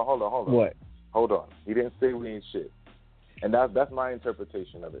on. What? Hold on. He didn't say we ain't shit, and that's my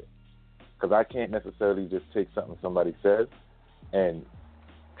interpretation of it. Because I can't necessarily just take something somebody says and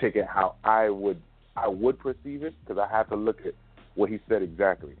take it how I would perceive it, because I have to look at what he said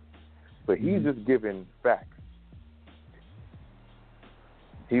exactly. But he's just giving facts.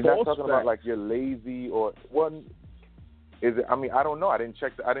 He's not talking about like you're lazy or what. Is it? I mean, I don't know. I didn't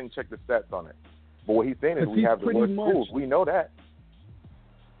check the stats on it. But what he's saying is we have the worst schools. We know that.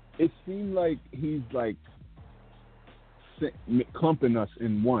 It seemed like he's like clumping us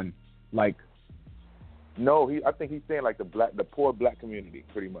in one. Like, no, I think he's saying like the poor black community,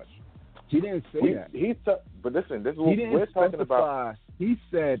 pretty much. He didn't say that. But listen, this is what we're talking about. He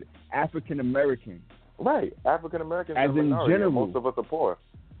said African American. Right, African Americans. As in general, most of us are poor.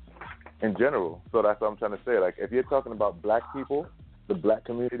 In general, so that's what I'm trying to say. Like, if you're talking about black people, the black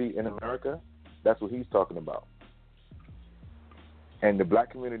community in America, that's what he's talking about. And the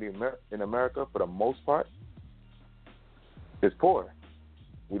black community in America, for the most part, is poor.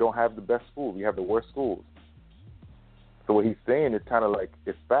 We don't have the best schools. We have the worst schools. So what he's saying is kind of like,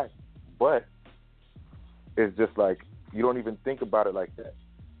 it's fact, but it's just like, you don't even think about it like that.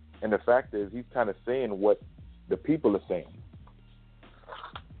 And the fact is, he's kind of saying what the people are saying.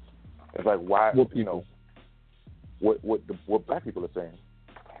 It's like, why, you know, what black people are saying.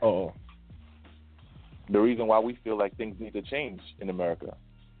 Oh. The reason why we feel like things need to change in America.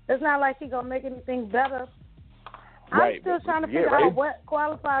 It's not like he's going to make anything better. Right. I'm still trying to figure out what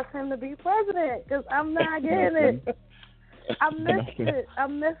qualifies him to be president, because I'm not getting it. I missed it. I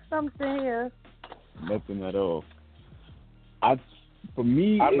missed something here. Nothing at all. For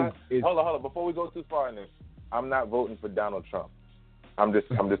me, hold on. Before we go too far in this, I'm not voting for Donald Trump. I'm just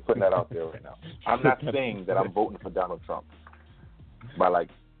putting that out there right now. I'm not saying that I'm voting for Donald Trump by, like,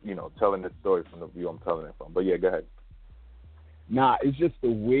 you know, telling this story from the view I'm telling it from. But yeah, go ahead. Nah, it's just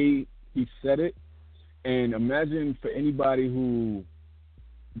the way he said it. And imagine for anybody who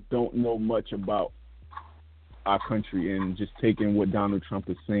don't know much about our country and just taking what Donald Trump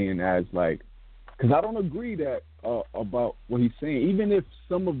is saying as like, because I don't agree that about what he's saying, even if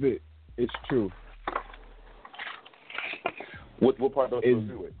some of it is true. What part don't you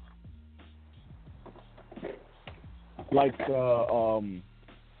agree with? Like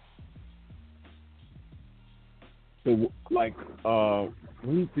did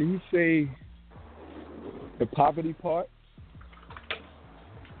he say the poverty part?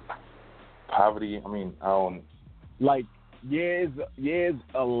 Poverty, I mean, I don't... Like, it's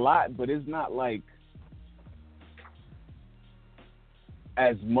a lot, but it's not like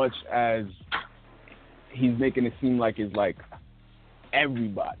as much as he's making it seem like it's like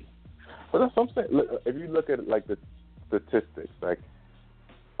everybody. But that's what I'm saying. Look, if you look at like the statistics, like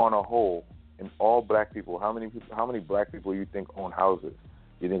on a whole, in all black people, how many black people you think own houses?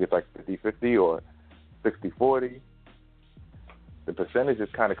 You think it's like 50-50 or 60-40? The percentage is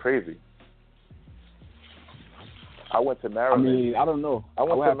kind of crazy. I went to Maryland. I mean, I don't know. I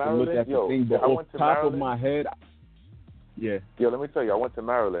went to Maryland. Look at the thing, but off the top of my head, yeah. Yo, let me tell you, I went to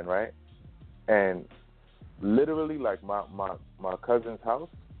Maryland, right? And literally, like my cousin's house.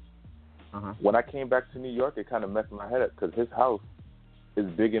 When I came back to New York, it kind of messed my head up because his house is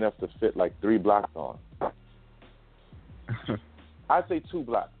big enough to fit like 3 blocks on. I'd say 2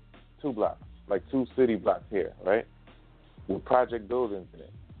 blocks, like 2 city blocks here, right? With project buildings in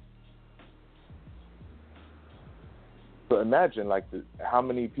it. So imagine like how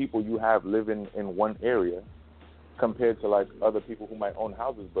many people you have living in one area compared to like other people who might own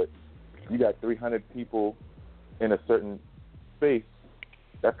houses, but you got 300 people in a certain space.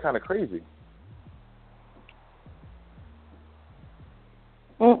 That's kind of crazy.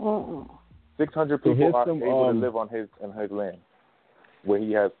 600 people are able to live on his land, where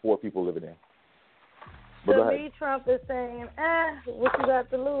he has 4 people living in. But to me, Trump is saying, what you got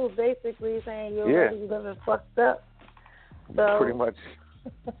to lose? Basically saying you're already living fucked up. So pretty much.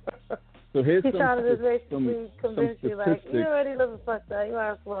 So he's trying to just basically convince you, like, you're already living fucked up. You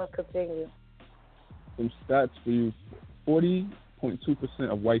might as well continue. Some stats for you.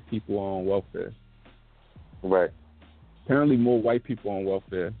 40.2% of white people are on welfare. Right. Apparently more white people on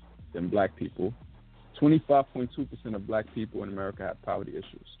welfare than black people. 25.2% of black people in America have poverty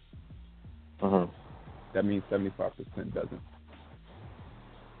issues. That means 75% doesn't.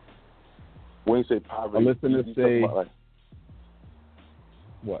 When you say poverty, listeners say like,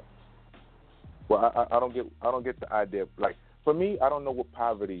 what? Well, I don't get the idea. Like, for me, I don't know what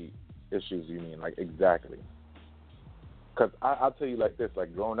poverty issues you mean, like, exactly. Because I'll tell you like this,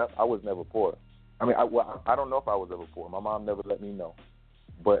 like, growing up, I was never poor. I mean, I don't know if I was ever poor. My mom never let me know.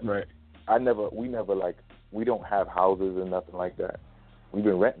 But right. We don't have houses or nothing like that. We've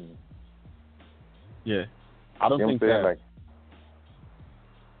been renting. Yeah. I don't think that like,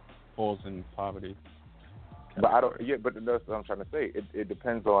 falls in poverty. But but that's what I'm trying to say. It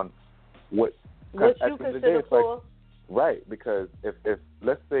depends on what you consider poor. Like, right, because if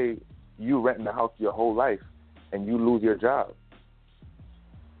let's say you renting a house your whole life and you lose your job,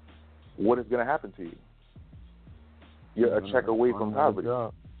 what is going to happen to you? You're a check away from poverty.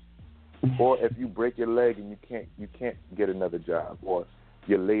 Or if you break your leg and you can't get another job, or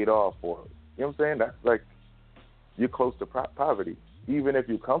you're laid off, or you know what I'm saying? That's like you're close to poverty. Even if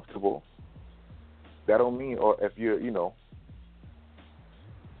you're comfortable, that don't mean. Or if you're,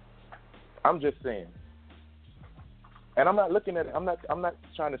 I'm just saying. And I'm not looking at it. I'm not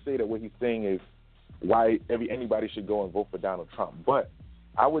trying to say that what he's saying is why anybody should go and vote for Donald Trump. But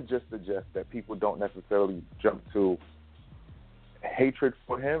I would just suggest that people don't necessarily jump to hatred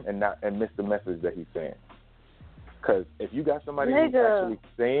for him and miss the message that he's saying. Because if you got somebody who's actually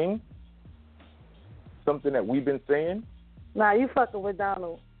saying something that we've been saying, nah, you fucking with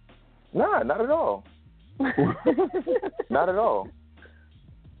Donald. Nah, not at all. Not at all.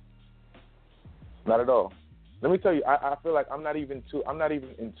 Not at all. Let me tell you, I feel like I'm not even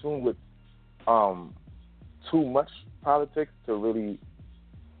in tune with too much politics to really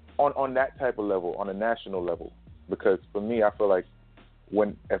on that type of level, on a national level. Because for me, I feel like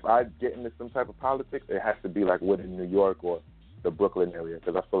if I get into some type of politics, it has to be like within New York or the Brooklyn area,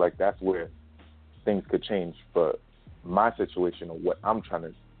 because I feel like that's where things could change for my situation or what I'm trying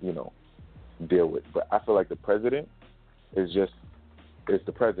to, deal with. But I feel like the president is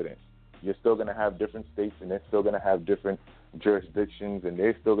the president. You're still going to have different states, and they're still going to have different jurisdictions, and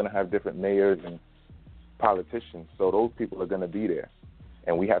they're still going to have different mayors and politicians. So those people are going to be there,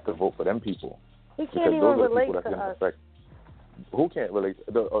 and we have to vote for them people. He can't even relate to us. Who can't relate?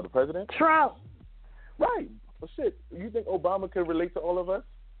 The president? Trump. Right. Well, shit. You think Obama could relate to all of us?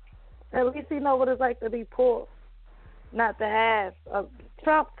 At least he know what it's like to be poor, not to have.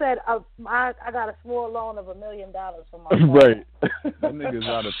 Trump said, I got a small loan of $1 million from my father. Right. That nigga's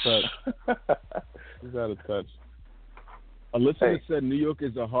out of touch. He's out of touch. A listener said New York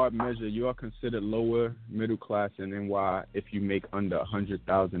is a hard measure. You are considered lower middle class in NY if you make under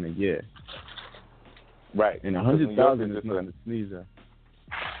 $100,000 a year. Right. And 100,000 is not a sneezer.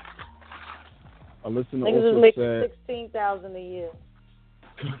 A listener niggas also said $16,000 a year.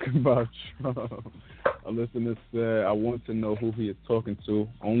 Talking about Trump. A listener said, I want to know who he is talking to.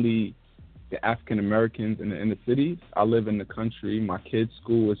 Only the African Americans in the inner cities. I live in the country. My kids'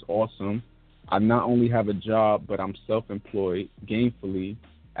 school is awesome. I not only have a job, but I'm self-employed gainfully.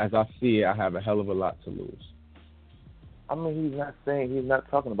 As I see it, I have a hell of a lot to lose. I mean, he's not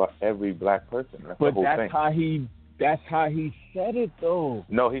talking about every black person. That's but the whole that's thing. That's how he said it, though.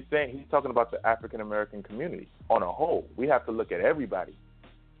 No, he's talking about the African American community on a whole. We have to look at everybody.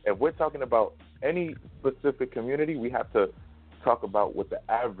 If we're talking about any specific community, we have to talk about what the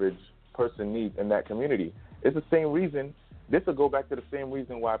average person needs in that community. It's the same reason. This will go back to the same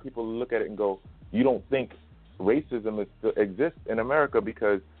reason why people look at it and go, you don't think racism exists in America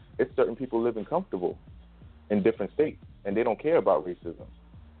because it's certain people living comfortable in different states, and they don't care about racism.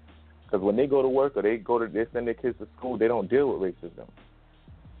 Because when they go to work or they send their kids to school, they don't deal with racism.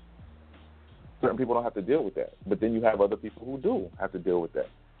 Certain people don't have to deal with that. But then you have other people who do have to deal with that.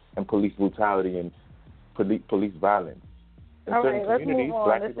 And police brutality and police violence. In all certain right, communities,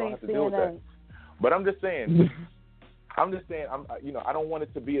 black people don't have to deal with that. But I'm just saying, I don't want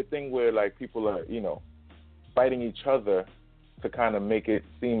it to be a thing where like people are, fighting each other to kind of make it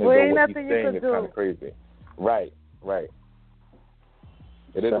seem as though what he's saying is kind of crazy. Right.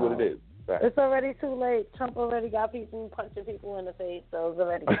 It is what it is. Fact. It's already too late. Trump already got people punching people in the face, so it's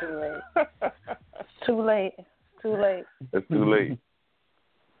already too late. It's too late. It's too late. It's too late.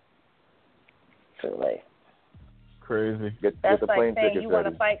 Too late. Crazy. That's the like plane saying tickets you want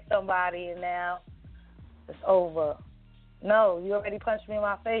ready. to fight somebody and now it's over. No, you already punched me in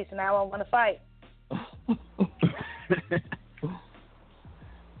my face and now I want to fight.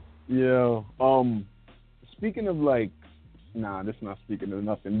 Yeah. Speaking of this is not speaking of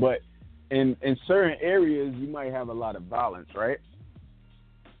nothing, but in certain areas you might have a lot of violence, right?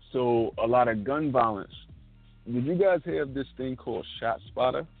 So a lot of gun violence. Did you guys hear of this thing called Shot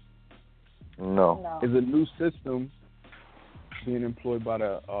Spotter? No. It's a new system being employed by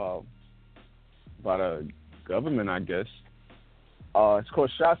the government, I guess. It's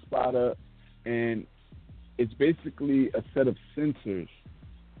called Shot Spotter, and it's basically a set of sensors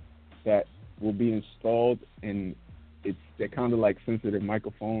that will be installed, and they're kind of like sensitive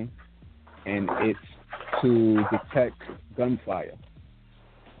microphones, and it's to detect gunfire.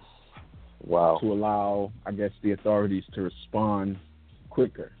 Wow. To allow, I guess, the authorities to respond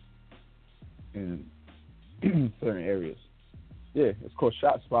quicker in certain areas. Yeah, it's called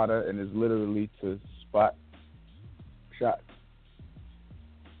Shot Spotter, and it's literally to spot shots.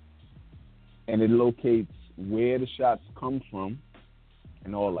 And it locates where the shots come from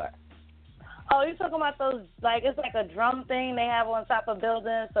and all that. Oh, you're talking about those, it's like a drum thing they have on top of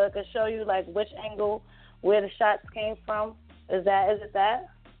buildings so it can show you, which angle, where the shots came from? Is it that?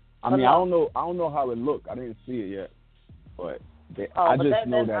 I mean, I don't know how it looked. I didn't see it yet. But I just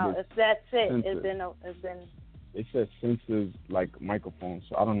know that that's it. Sensors. It's been. It says sensors like microphones,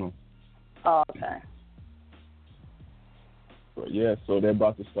 so I don't know. Oh, okay. But yeah, so they're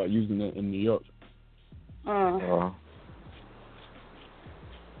about to start using it in New York.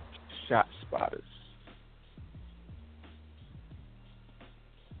 Shot spotters.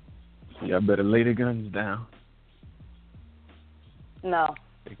 Y'all better lay the guns down. No.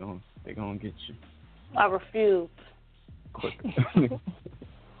 They gonna get you. I refuse. Quick.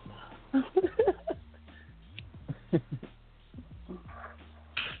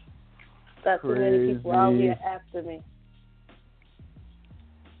 That's too many people out here after me.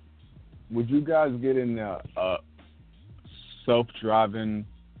 Would you guys get in a self-driving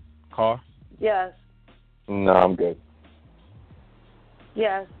car? Yes. No, I'm good.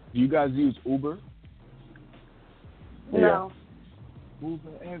 Yes. Do you guys use Uber? No. Yeah.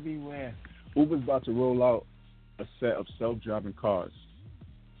 Uber everywhere. Uber's about to roll out a set of self-driving cars.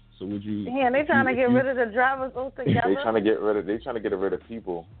 So would you? Yeah, they trying to get rid of the drivers altogether. They trying to get rid of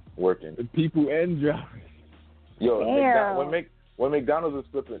people working. The people and drivers. Yo, when McDonald's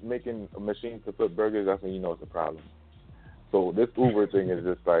is making machines to flip burgers, that's when you know it's a problem. So this Uber thing is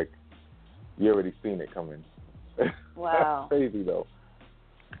just like you already seen it coming. Wow. That's crazy though.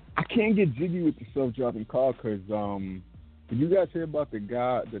 I can't get jiggy with the self-driving car because did you guys hear about the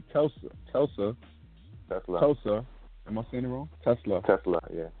guy, the Tesla? Am I saying it wrong? Tesla,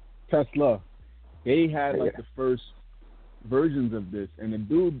 yeah. Tesla. They had the first versions of this, and the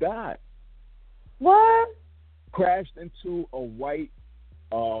dude died. What? Crashed into a white,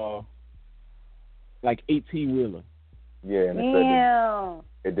 18-wheeler. Yeah, and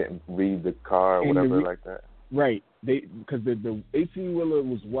it didn't read the car or whatever like that. Right. Because the 18-wheeler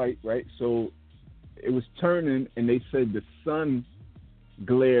was white, right? So it was turning, and they said the sun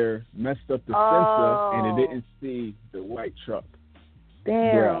glare messed up the sensor, and it didn't see the white truck.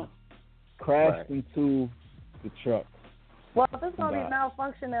 Damn. Crashed into the truck. Well, if it's gonna be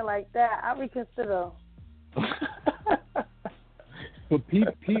malfunctioning like that, I reconsider. But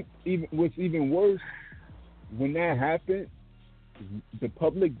even what's even worse, when that happened, the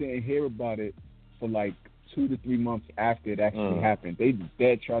public didn't hear about it for like 2 to 3 months after it actually happened. They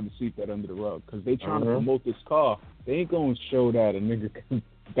tried to sweep that under the rug because they trying to promote this car. They ain't gonna show that a nigga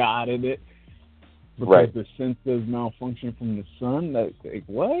got in it because the sensors malfunction from the sun. Like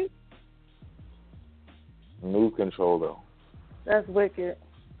what? New control though. That's wicked.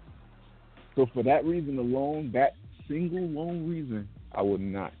 So for that reason alone, that single lone reason, I would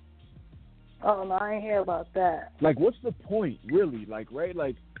not. Oh no, I ain't hear about that. Like, what's the point, really? Like, right?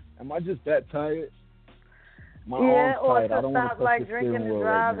 Like, am I just that tired? My yeah, arm's or tired. I don't to stop like the drinking and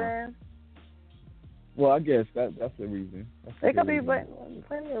right driving. Well, I guess that's a reason. There could be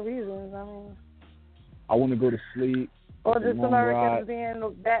plenty of reasons. I mean, I want to go to sleep. Or just Americans being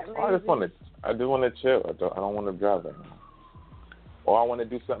that lazy. I just want to chill. I don't want to drive right now. Or I want to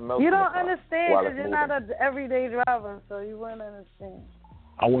do something else. You don't understand because you're not an everyday driver, so you wouldn't understand.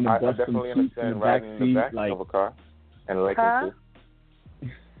 I want to I bust definitely some seats understand in the riding in the back like, of a car and liking huh?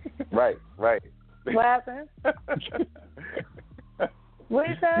 Right. What happened? What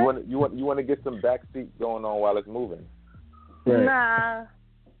you said? You want to get some back seat going on while it's moving. Right. Nah.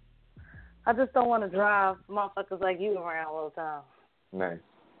 I just don't want to drive motherfuckers like you around all the time. Nice.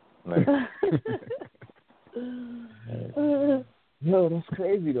 No, that's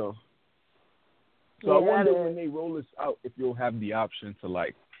crazy though. So I wonder when they roll this out if you'll have the option to,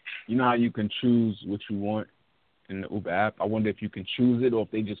 like, you know how you can choose what you want in the Uber app. I wonder if you can choose it or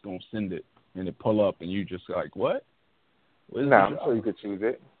if they just gonna send it and it pull up and you just like what? Nah, I'm sure you could choose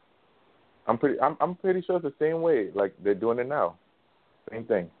it. I'm pretty sure it's the same way. Like they're doing it now. Same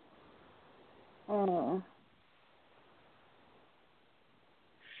thing. Oh.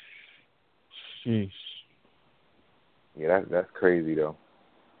 Sheesh. Yeah, that's crazy though.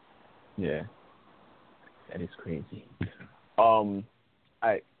 Yeah. That is crazy. All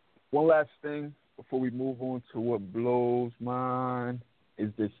right. One last thing before we move on to what blows mine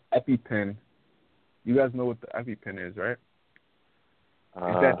is this EpiPen. You guys know what the EpiPen is, right?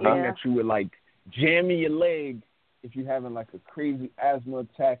 It's that thing that you would like jam in your leg if you're having like a crazy asthma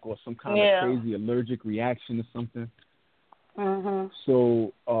attack or some kind of crazy allergic reaction or something. Mm-hmm.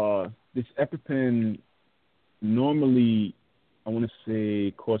 So this EpiPen normally, I want to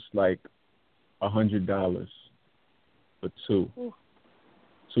say, costs like $100 for two. Ooh.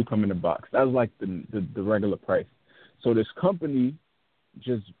 Two come in a box. That was like the regular price. So this company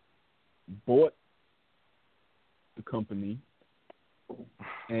just bought the company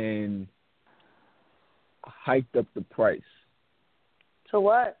and hiked up the price. To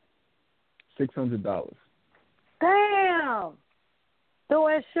what? $600. Damn. Through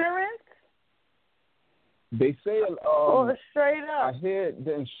insurance? They say or straight up. I hear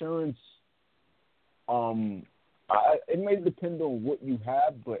the insurance. It may depend on what you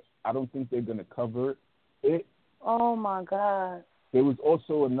have, but I don't think they're gonna cover it. Oh my God. There was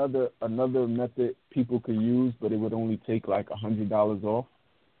also another method people could use, but it would only take like $100 off.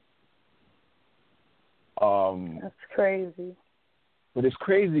 That's crazy. But it's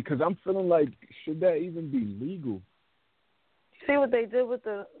crazy because I'm feeling like, should that even be legal? See what they did with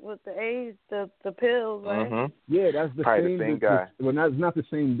the AIDS, the pills, right? Mm-hmm. Yeah, that's the same guy. Well, that's not the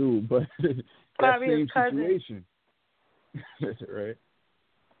same dude, but that same situation. Right?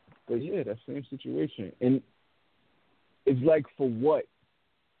 But yeah, that same situation. And it's like, for what?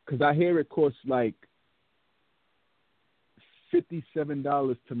 Because I hear it costs like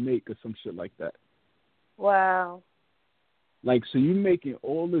 $57 to make or some shit like that. Wow. Like, so you making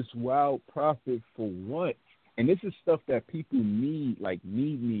all this wild profit for what? And this is stuff that people need, like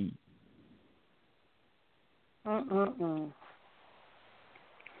need.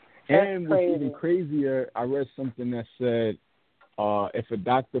 And what's even crazier, I read something that said if a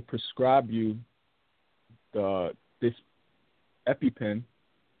doctor prescribe you this EpiPen,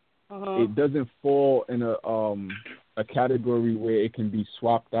 it doesn't fall in a category where it can be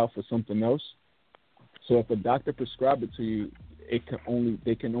swapped out for something else. So if a doctor prescribe it to you, they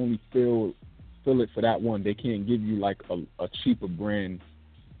can only fill it for that one. They can't give you like a cheaper brand,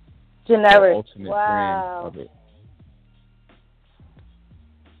 generic, alternate brand of it.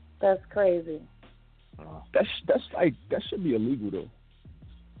 That's crazy. That's like, that should be illegal though.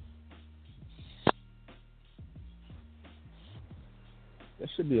 That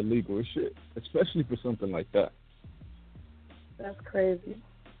should be illegal. It should, especially for something like that. That's crazy.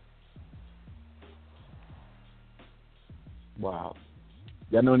 Wow.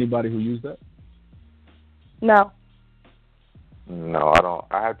 Y'all know anybody who used that? No, I don't.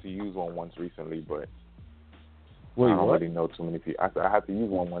 I had to use one once recently, but Wait, I don't what? really know too many people. I had to use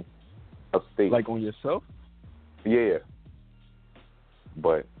one once upstate. Like on yourself? Yeah.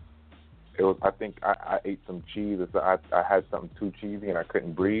 But it was. I think I ate some cheese. Or so I had something too cheesy and I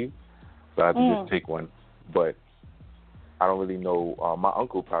couldn't breathe, so I had to just take one. But I don't really know. My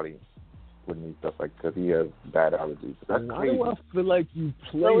uncle probably wouldn't eat stuff like because he has bad allergies. That's Why crazy. do I feel like you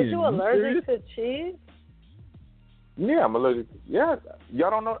playing? So, was you allergic serious? to cheese? Yeah, I'm allergic. Yeah, y'all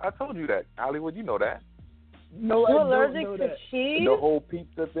don't know. I told you that, Hollywood. You know that. No, You I don't allergic know to that. cheese? The whole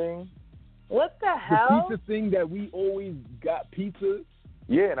pizza thing. What the The hell? pizza thing that we always got pizza.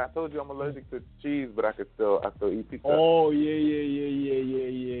 Yeah, and I told you I'm allergic to cheese, but I still eat pizza. Oh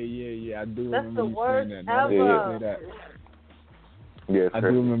yeah. I do That's remember the you worst saying that. Now that you ever. say that. Yeah, it's I do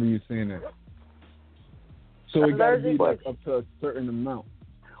crazy. remember you saying that. So it gotta be Allergic like to- up to a certain amount.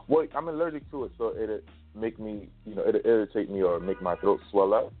 Well, I'm allergic to it, so it'll make me, it'll irritate me or make my throat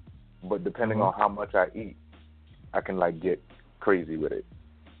swell up. But depending on how much I eat, I can like get crazy with it.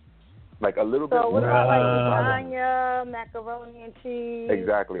 Like a little bit. So what more. about like lasagna, macaroni and cheese?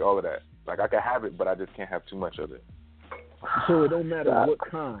 Exactly, all of that. Like I can have it, but I just can't have too much of it. So it don't matter what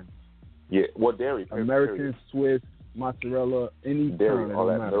kind. Yeah, well, dairy. American, period. Swiss, mozzarella, any Dairy, kind. It all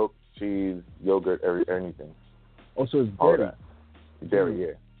don't that matter. milk, cheese, yogurt, anything. Oh, so it's All dairy. that. Dairy,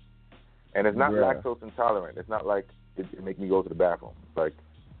 yeah. And it's not Bruh. lactose intolerant. It's not like it make me go to the bathroom. It's like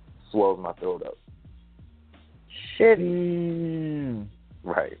swells my throat up. Shit,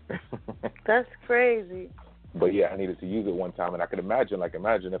 Right. that's crazy. But yeah, I needed to use it one time, and I could imagine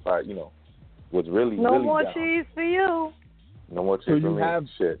if I, was really No really more down. cheese for you. No more cheese So for you me. have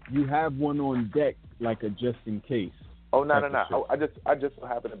Shit. you have one on deck, like a just in case. Oh no. Type of I just so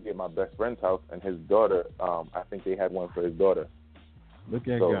happened to be at my best friend's house, and his daughter. I think they had one for his daughter. Look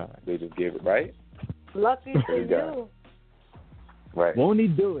at So God. they just gave it, right? Lucky for Yeah. you. Right. Won't he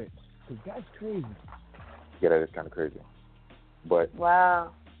do it? Because that's crazy. Yeah, that is kind of crazy. But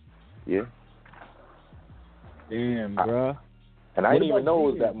Wow. yeah. Damn, bruh. And I What didn't even about know it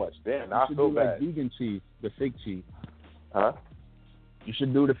was vegan? that much. Damn, You now I should feel do bad. like vegan cheese, the fake cheese. Huh? You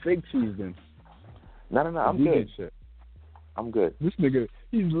should do the fake cheese then. No, The I'm vegan good. shit. I'm good. This nigga,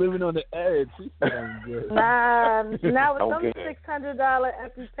 he's living on the edge. He said I'm good. Nah, now with I'm them good. $600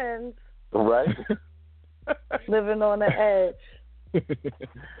 EpiPens, Right? living on the edge.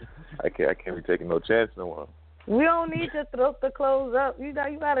 I can't be taking no chance no more. We don't need your throat to close up. You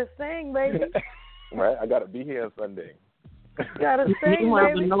gotta sing, baby. Right? I gotta be here on Sunday. You gotta sing, Meanwhile,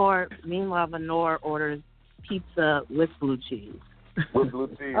 baby. Lenore orders pizza with blue cheese. With blue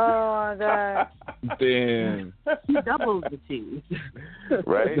cheese. Oh my God. Damn. He doubles the cheese.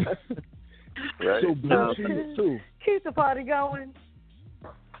 Right? Right? So blue cheese too. Keep the party going.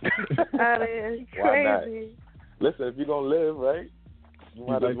 Out of here. You Why not? crazy. Listen, if you're gonna live, right? You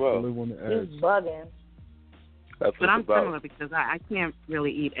might as well. Live on the edge. He's bugging. That's But what I'm it's about. similar because I can't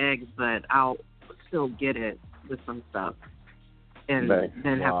really eat eggs, but I'll still get it with some stuff. And Nice.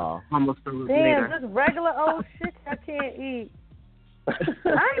 then Wow. have almost a week Damn, later. this regular old shit I can't eat.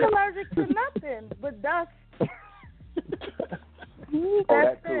 I ain't allergic to nothing but dust. Oh,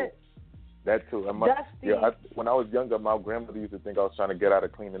 That's that too. it. That too. And Dusty. when I was younger, my grandmother used to think I was trying to get out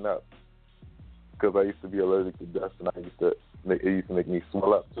of cleaning up because I used to be allergic to dust, and it used to make me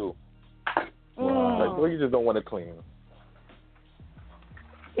swell up too. Like, well, you just don't want to clean.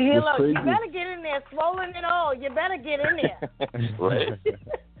 You It's look, you crazy. better get in there, swollen and all. You better get in there. Right?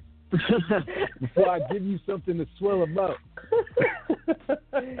 Before I give you something to swell about.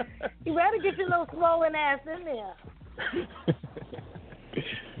 You better get your little swollen ass in there.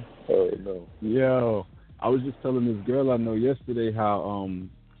 Oh no. Yo, I was just telling this girl I know yesterday how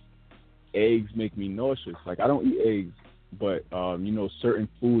eggs make me nauseous. Like I don't eat eggs, but certain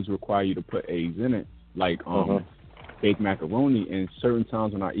foods require you to put eggs in it, like baked macaroni. And certain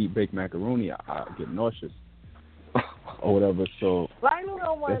times when I eat baked macaroni, I get nauseous or whatever. So Like, you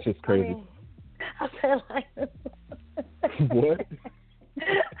know what? that's just crazy. I feel like What?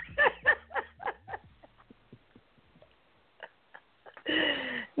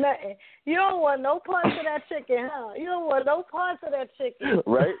 Nothing. You don't want no parts of that chicken, huh? You don't want no parts of that chicken.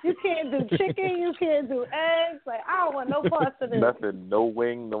 Right? You can't do chicken. You can't do eggs. Like, I don't want no parts of this. Nothing. No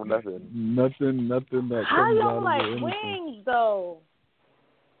wing. No nothing. Nothing that How comes you out don't of like it, anything. wings, though?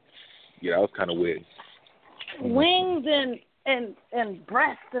 Yeah, that was kind of weird. Wings and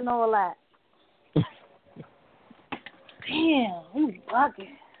breast and all that. Damn, you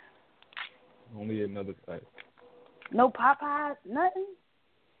bugging. Only another type. No Popeyes, nothing?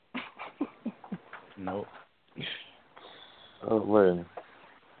 Nope. Oh man.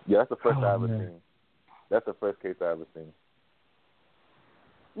 Yeah, that's the first I ever man. seen. That's the first case I ever seen.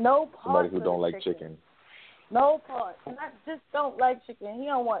 No parts Somebody who of don't the like chicken. No parts. And I just don't like chicken. He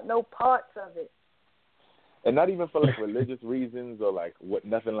don't want no parts of it. And not even for like religious reasons or like what,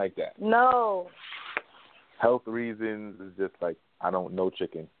 nothing like that. No. Health reasons is just like I don't know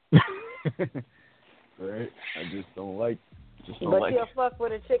chicken. Right? I just don't like. But you'll fuck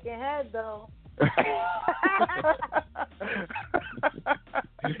with a chicken head though.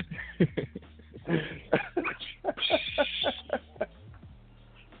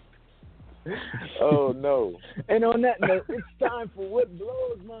 Oh no. And on that note, it's time for What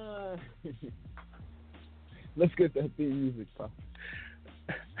Blows Mine. Let's get that theme music pop.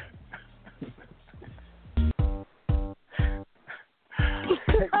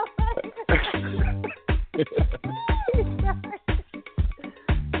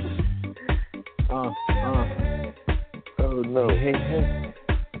 Oh no. Hey, hey.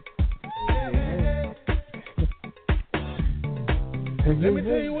 Let me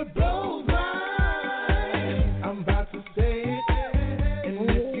tell you what blows mine. I'm about to say it, and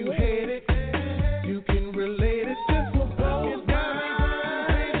if you hate it, you can relate it. Just what blows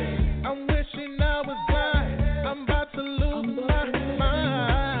mine. I'm wishing I was blind. I'm about to lose my mind.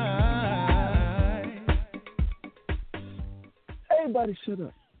 Everybody shut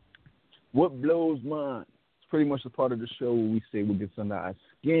up. What blows mine? It's pretty much the part of the show where we say what gets under our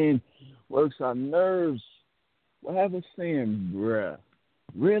skin, works our nerves. What have us saying, bruh?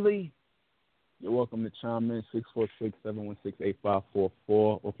 Really? You're welcome to chime in, 646-716-8544.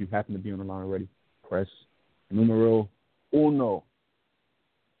 Or if you happen to be on the line already, press numero uno.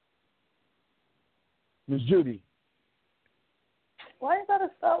 Miss Judy. Why you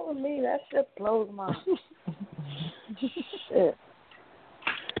gotta start with me? That shit blows my shit.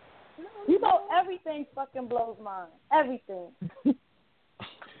 You know everything fucking blows mine. Everything.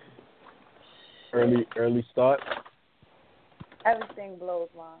 Early start. Everything blows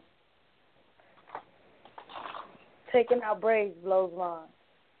mine. Taking out braids blows mine.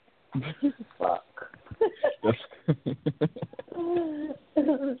 Fuck.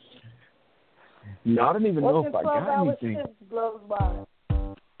 No, I don't even know if I got anything. Shifts blows mine.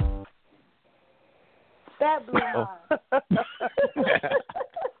 That blew mine.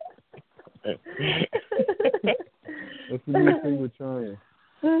 What's the new thing we're trying?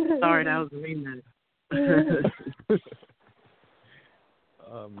 Sorry, that was me, man.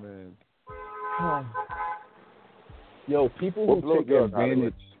 Oh man. Yo, people who take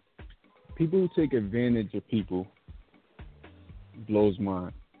advantage. People who take advantage of people blows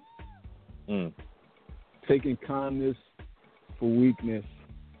mine. Taking kindness for weakness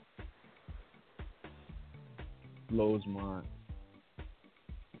blows mine.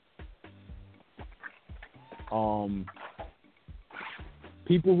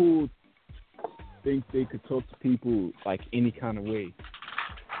 People who think they could talk to people like any kind of way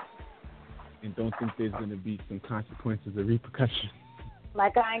and don't think there's going to be some consequences or repercussions.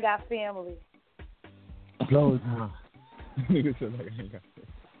 Like I ain't got family. Blows mine. Nigga said like I ain't got family.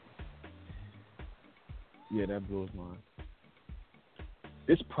 Yeah, that blows mine.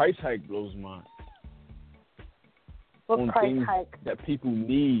 This price hike blows mine. What on price things hike? that people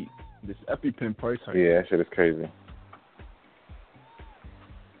need. This EpiPen price hike. Yeah, that shit is crazy.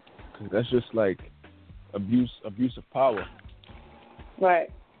 That's just like abuse of power.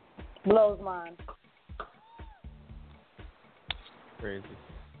 Right. Blows mine. Crazy.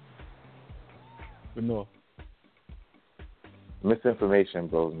 But no. Misinformation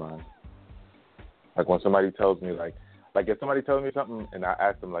blows mine. Like when somebody tells me like if somebody tells me something and I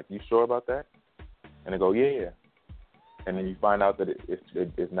ask them like, you sure about that? And they go, yeah. And then you find out that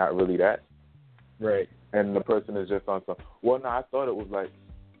it's not really that. Right. And the person is just on some, well, no, I thought it was like,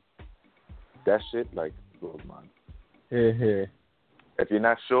 that shit, like, blows mine. Yeah. If you're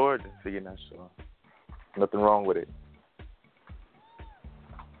not sure, then say you're not sure. Nothing wrong with it.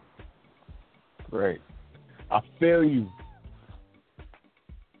 Right. I feel you.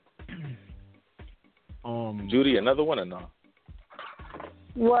 Judy, another one or no?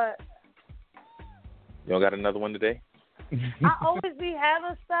 What? You don't got another one today? I always be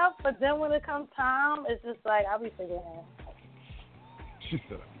having stuff, but then when it comes time, it's just like I'll be thinking. She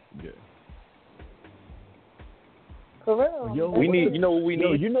said, yeah. For real. Yo, you know what we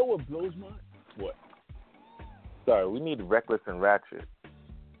need? You know what blows my? What? Sorry, we need Reckless and Ratchet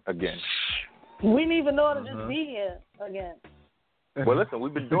again. We didn't even know to just be here again. Well, listen,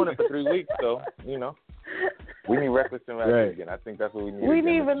 we've been doing it for 3 weeks, so, you know. We need Reckless and Ratchet again. I think that's what we need. We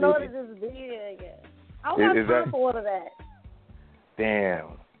didn't even know to just be here again. I don't have time for all of that.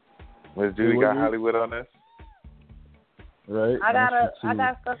 Damn. Miss Judy got Hollywood on us? Right. I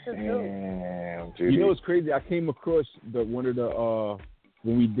got stuff to do. Damn, Judy. You know what's crazy? I came across one of the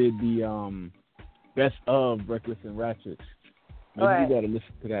when we did the Best of Reckless and Ratchet. Maybe Right. you gotta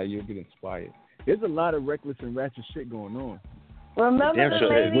listen to that. You'll get inspired. There's a lot of Reckless and Ratchet shit going on. Remember Damn the sure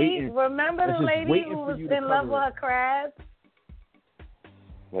lady? waiting. Remember That's the just lady waiting who for was you to in love cover with it. her crabs?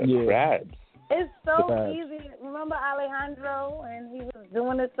 Yeah. Crabs. It's so Crabs. easy. Remember Alejandro, and he was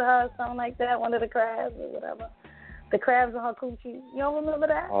doing it to her, something like that. One of the crabs or whatever. The crabs on her coochie. You don't remember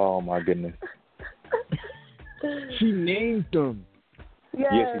that? Oh my goodness. She named them.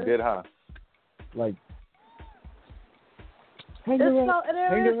 Yes. Yeah, she did, huh? Like, There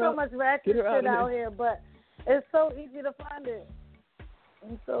is so out. much ratchet Get her out shit of out here. here, but it's so easy to find it.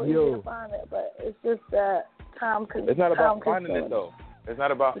 It's so easy Yo. to find it, but it's just that time consuming. It's not about finding it though. It's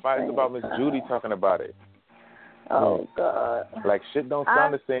not about finding. It's about Miss Judy talking about it. Oh God. Like shit don't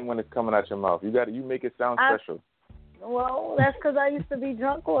sound the same when it's coming out your mouth. You make it sound special. Well, that's because I used to be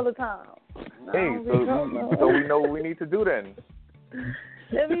drunk all the time. Hey, so we know what we need to do then.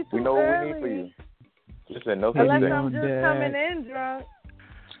 We know what we need for you. Listen, no such Unless thing. I'm just coming in drunk.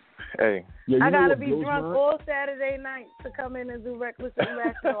 Hey. Yeah, I gotta be drunk all Saturday night to come in and do Reckless and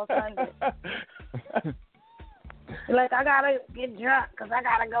Ratchet on Sunday. Like, I gotta get drunk because I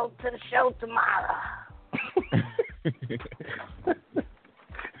gotta go to the show tomorrow.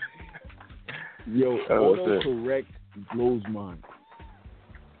 Yo, autocorrect blows mine.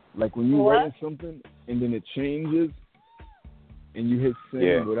 Like when you writing something and then it changes and you hit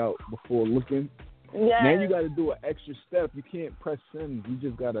send before looking. Yeah. Now you got to do an extra step. You can't press send. You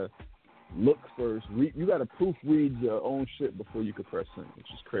just got to look first. You got to proofread your own shit before you can press send, which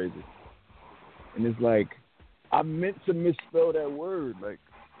is crazy. And it's like, I meant to misspell that word. Like,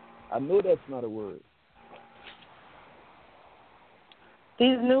 I know that's not a word.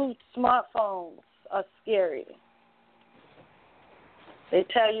 These new smartphones are scary. They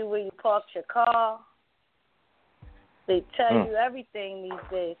tell you where you parked your car. They tell you everything these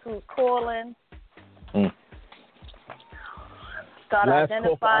days. Who's calling? Start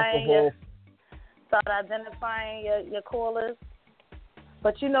identifying your callers.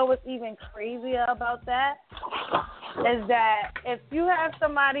 But you know what's even crazier about that? Is that if you have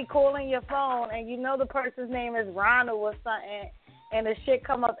somebody calling your phone and you know the person's name is Ronald or something, and the shit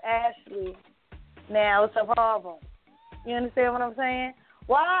come up Ashley, now it's a problem. You understand what I'm saying?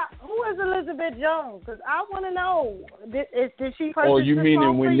 Why? Who is Elizabeth Jones? Because I want to know. Did she purchase you the mean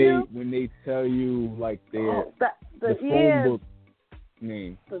phone when for they you? when they tell you like their the phone book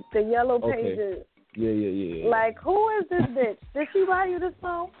name, the yellow pages. Yeah. Like, who is this bitch? Did she buy you this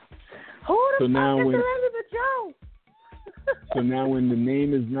phone? Who the fuck is Elizabeth Jones? So now when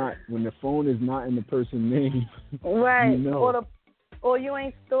the phone is not in the person's name, right? You know. Or you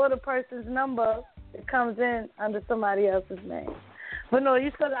ain't store the person's number. It comes in under somebody else's name. But no,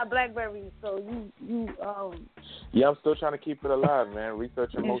 you still got BlackBerry, so you Yeah, I'm still trying to keep it alive, man.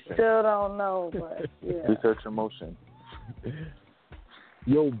 Research and motion. You still don't know, but yeah. Research and motion.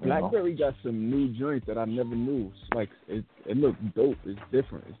 Yo, BlackBerry got some new joints that I never knew. It's like it looks dope. It's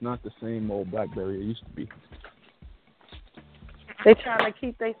different. It's not the same old BlackBerry it used to be. They're trying to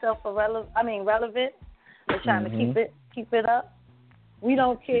keep themselves relevant. They're trying to keep it up. We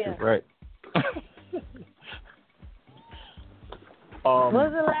don't care. Right.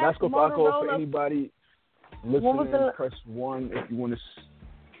 Let's go back over for anybody listening. Press 1 if you want to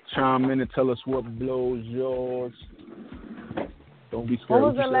chime in and tell us what blows yours. Don't be scared. When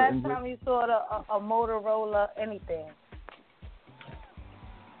was the last time you saw a Motorola anything?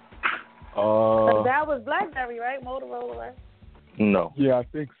 That was BlackBerry, right? Motorola, right? No. Yeah, I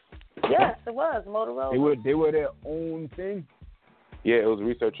think so. Yes, it was Motorola. They were their own thing. Yeah, it was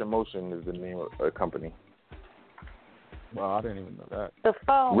Research and Motion is the name of the company. Wow, I didn't even know that. The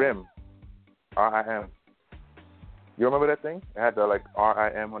phone. RIM. RIM. You remember that thing? It had the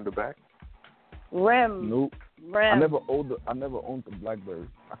RIM on the back. RIM. Nope. RIM. I never owned the BlackBerry.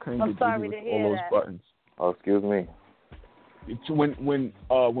 I couldn't get sorry with to hear all those that. buttons. Oh, excuse me. It's when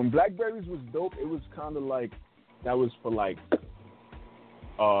BlackBerries was dope, it was kind of like that was for like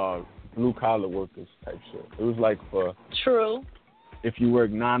blue collar workers type shit. It was like for true. If you work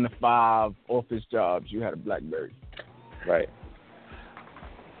 9 to 5 office jobs, you had a BlackBerry. Right.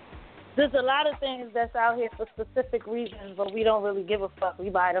 There's a lot of things that's out here for specific reasons, but we don't really give a fuck. We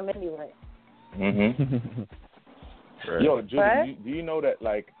buy them anyway. Mhm. Right. Yo, Judy, right? do you know that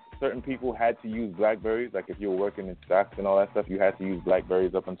like certain people had to use BlackBerries? Like if you were working in stocks and all that stuff, you had to use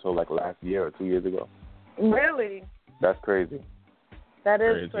BlackBerries up until like last year or 2 years ago. Really? That's crazy. That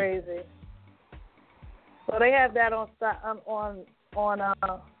is crazy. So they have that on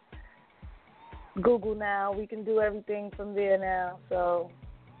Google now. We can do everything from there now. So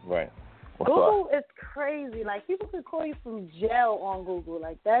right. Google is crazy. Like people can call you from jail on Google.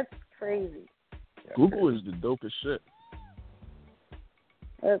 Like that's crazy. Google is the dopest shit.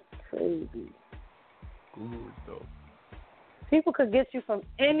 That's crazy. Google is dope. People could get you from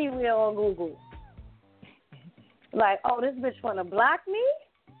anywhere on Google. Like, oh, this bitch want to block me?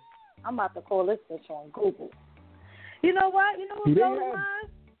 I'm about to call this bitch on Google. You know what? You know what blows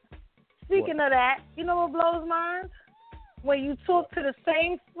minds? Speaking of that, you know what blows minds? When you talk to the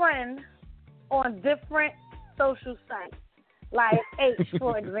same friend on different social sites. Like H,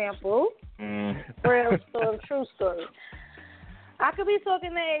 for example. Real story, true story. I could be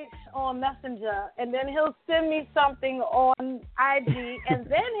talking to H on Messenger, and then he'll send me something on IG, and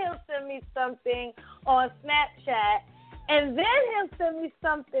then he'll send me something on Snapchat, and then he'll send me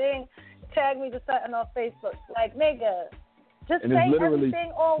something, tag me to something on Facebook. Like, nigga, just and say it's literally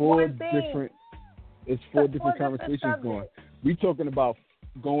everything on one thing. It's four different conversations going. We talking about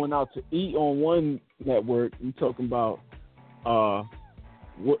going out to eat on one network. We talking about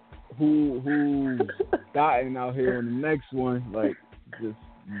who's dying out here on the next one. Like, just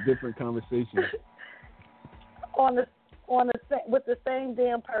different conversations. With the same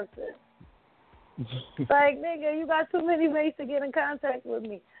damn person. Like, nigga, you got too many ways to get in contact with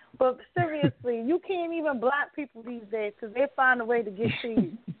me. But seriously, you can't even block people these days because they find a way to get to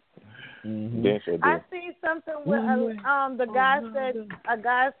you. Mm-hmm. Yes, I seen something where a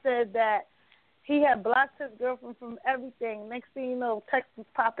guy said that he had blocked his girlfriend from everything. Next thing you know, text was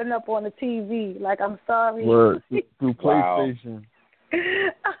popping up on the TV. Like, I'm sorry. Word. Through PlayStation.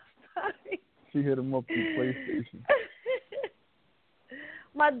 I'm sorry. She hit him up through PlayStation.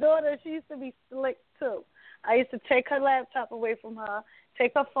 My daughter, she used to be slick too. I used to take her laptop away from her,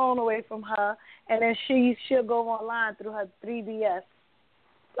 take her phone away from her, and then she'll go online through her 3DS.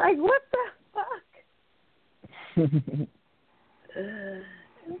 Like, what the fuck?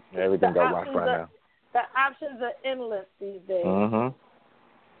 Everything got Wi-Fi now. The options are endless these days. Mm-hmm.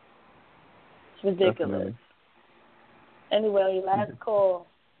 It's ridiculous. Definitely. Anyway, last call.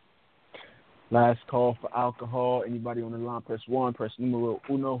 Last call for alcohol. Anybody on the line, press 1, press numero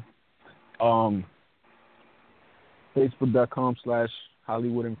uno.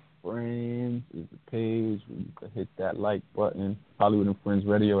 Facebook.com/Hollywood and Friends is the page. You can hit that like button. Hollywood and Friends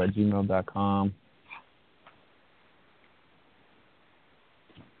Radio at gmail.com.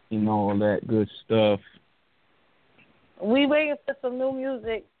 You know, all that good stuff. We waiting for some new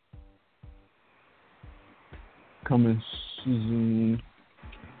music. Coming soon.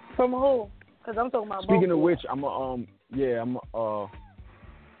 From who? Because I'm talking about Speaking both of which, I'm gonna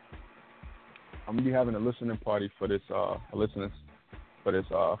be having a listening party for this for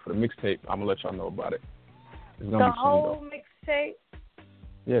the mixtape. I'm gonna let y'all know about it. It's gonna the be whole soon, mixtape?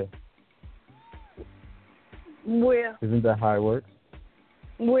 Yeah. Where? Isn't that how it works?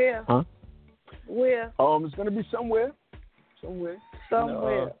 Where? Huh? Where? It's gonna be somewhere. Somewhere.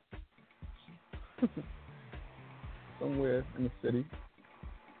 Somewhere in the city.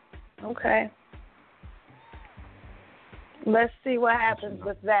 Okay. Let's see what happens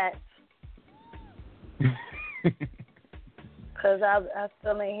with that. Because I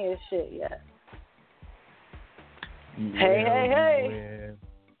still ain't hear shit yet. Yeah,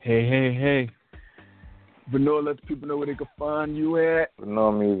 Hey. Vanilla, let the people know where they can find you at.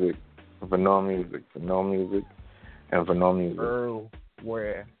 Vanilla Music, and Vanilla Music. Earl,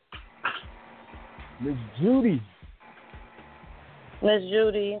 where? Miss Judy. Miss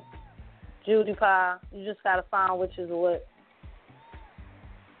Judy Pie. You just gotta find which is what.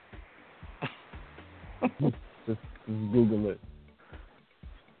 just Google it.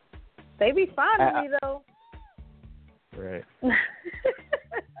 They be finding me though. Right.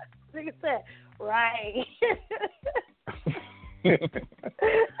 Nigga said, right.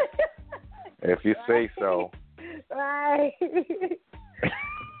 If you say so. Right.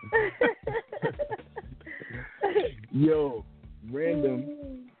 Yo,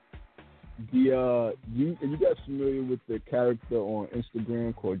 random. Are you guys familiar with the character on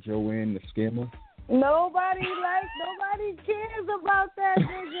Instagram called Joanne the Scammer? Nobody cares about that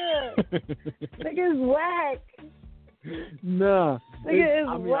nigga. Nigga's whack. Nah. Nigga is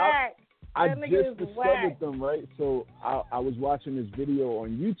whack. I just discovered them, right? So I was watching this video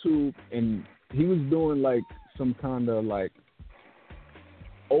on YouTube, and he was doing like some kind of like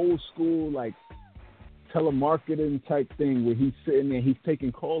old school like telemarketing type thing where he's sitting there, he's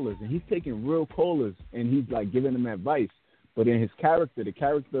taking callers, and he's taking real callers, and he's like giving them advice. But in his character, the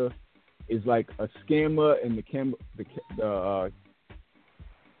character is like a scammer, and the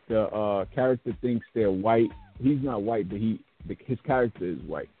character thinks they're white. He's not white, but his character is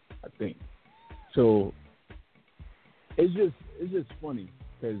white, I think. So it's just funny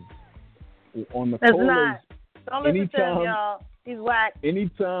because on the callers, don't listen to him, y'all. He's whack.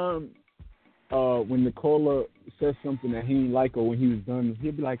 Anytime when the caller says something that he didn't like or when he was done,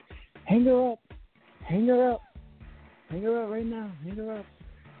 he'd be like, hang her up right now, hang her up.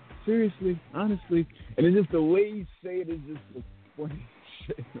 Seriously, honestly. And it's just the way you say it is just the funny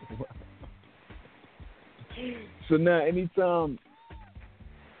shit in the world. So now anytime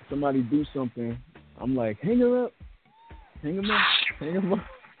somebody do something, I'm like, hang her up. Hang him up.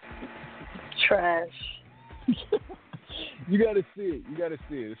 Trash. You gotta see it.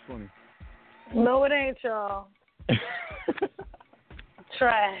 It's funny. No, it ain't, y'all.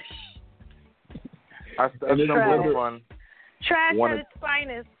 Trash. I stumbled upon trash at its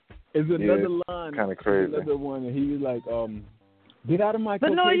finest. Is another line. Kind of crazy. Another one, and he was like, get out of my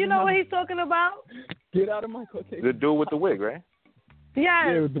Caucasian But no, you know house. what he's talking about? Get out of my Caucasian. The dude with the wig, right? Yes,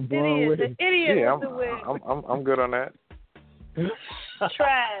 yeah, with the blonde wig. The idiot yeah, with the wig. I'm good on that.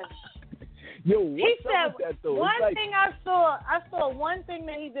 Trash. Yo, what's he up said with that though? One thing I saw one thing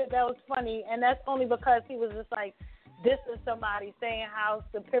that he did that was funny, and that's only because he was just like dissing somebody, saying how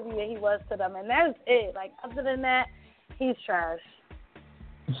superior he was to them, and that's it. Like other than that, he's trash.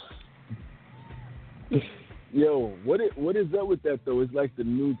 Yo, what is up with that though? It's like the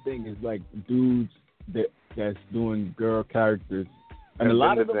new thing. It's like dudes that's doing girl characters, and a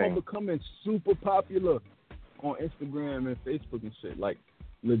lot of them are becoming super popular on Instagram and Facebook and shit. Like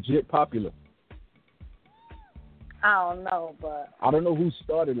legit popular. I don't know, but I don't know who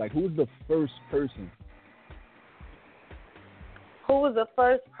started. Like, who's the first person? Who was the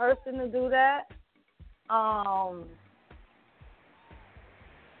first person to do that? I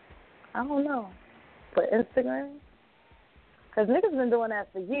don't know. For Instagram? Because niggas been doing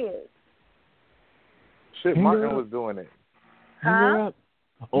that for years. Shit, Martin was doing it. Huh?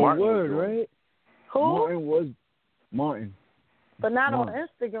 Oh, word, right? Who? Martin. But not on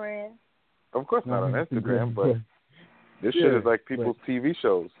Instagram. Of course not on Instagram, but this shit is like people's TV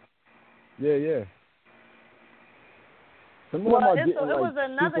shows. Yeah. It was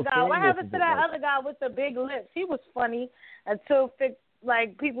another guy. What happened to that other guy with the big lips? He was funny until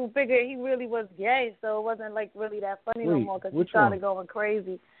people figured he really was gay, so it wasn't like really that funny no more because he started going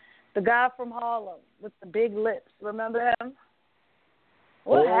crazy. The guy from Harlem with the big lips. Remember him?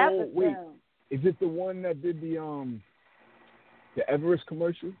 What happened to him? Is it the one that did the Everest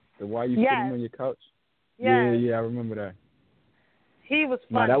commercial? The why you sitting on your couch? Yes. Yeah, I remember that. He was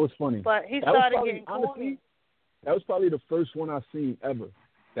funny. No, that was funny. But he started getting corny. Honestly, that was probably the first one I've seen ever.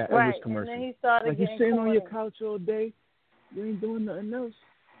 That Everest commercial. And then he started like getting you sitting corny. on your couch all day, you ain't doing nothing else.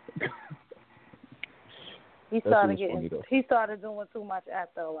 He started doing too much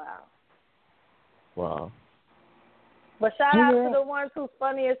after a while. Wow. But shout out to the ones who's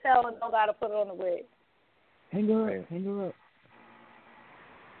funny as hell and don't gotta put on a wig. Hang her up.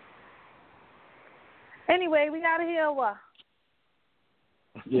 Anyway, we out of here or what?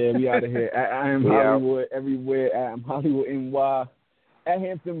 Yeah, we out of here. I am Hollywood everywhere. I am Hollywood NY. At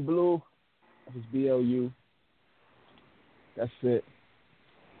Hampton Blue. That's BLU. That's it.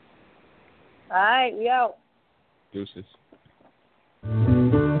 All right, we out. Deuces.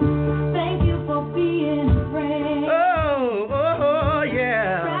 Thank you for being a friend. Oh,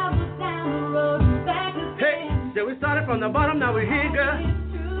 yeah. Travel down the road, back again. Hey, so we started from the bottom, now we're here, girl.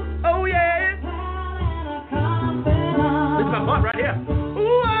 Oh, yeah. This is my part right here.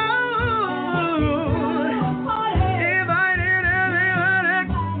 Ooh, if I did everything,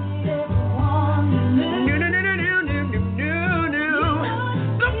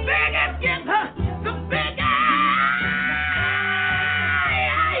 the biggest gift, the biggest.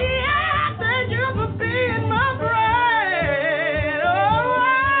 Thank you for being my friend.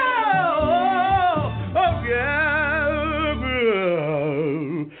 Oh, yeah.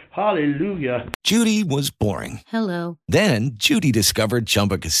 Hallelujah. Judy was boring. Hello. Then Judy discovered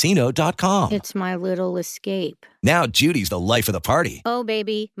ChumbaCasino.com. It's my little escape. Now Judy's the life of the party. Oh,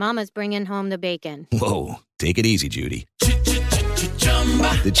 baby, mama's bringing home the bacon. Whoa, take it easy, Judy.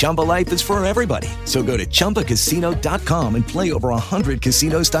 The Chumba life is for everybody. So go to ChumbaCasino.com and play over 100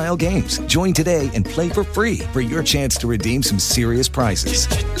 casino-style games. Join today and play for free for your chance to redeem some serious prizes.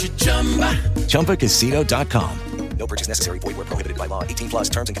 ChumbaCasino.com. No purchase necessary. Void where prohibited by law.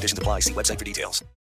 18+ terms and conditions apply. See website for details.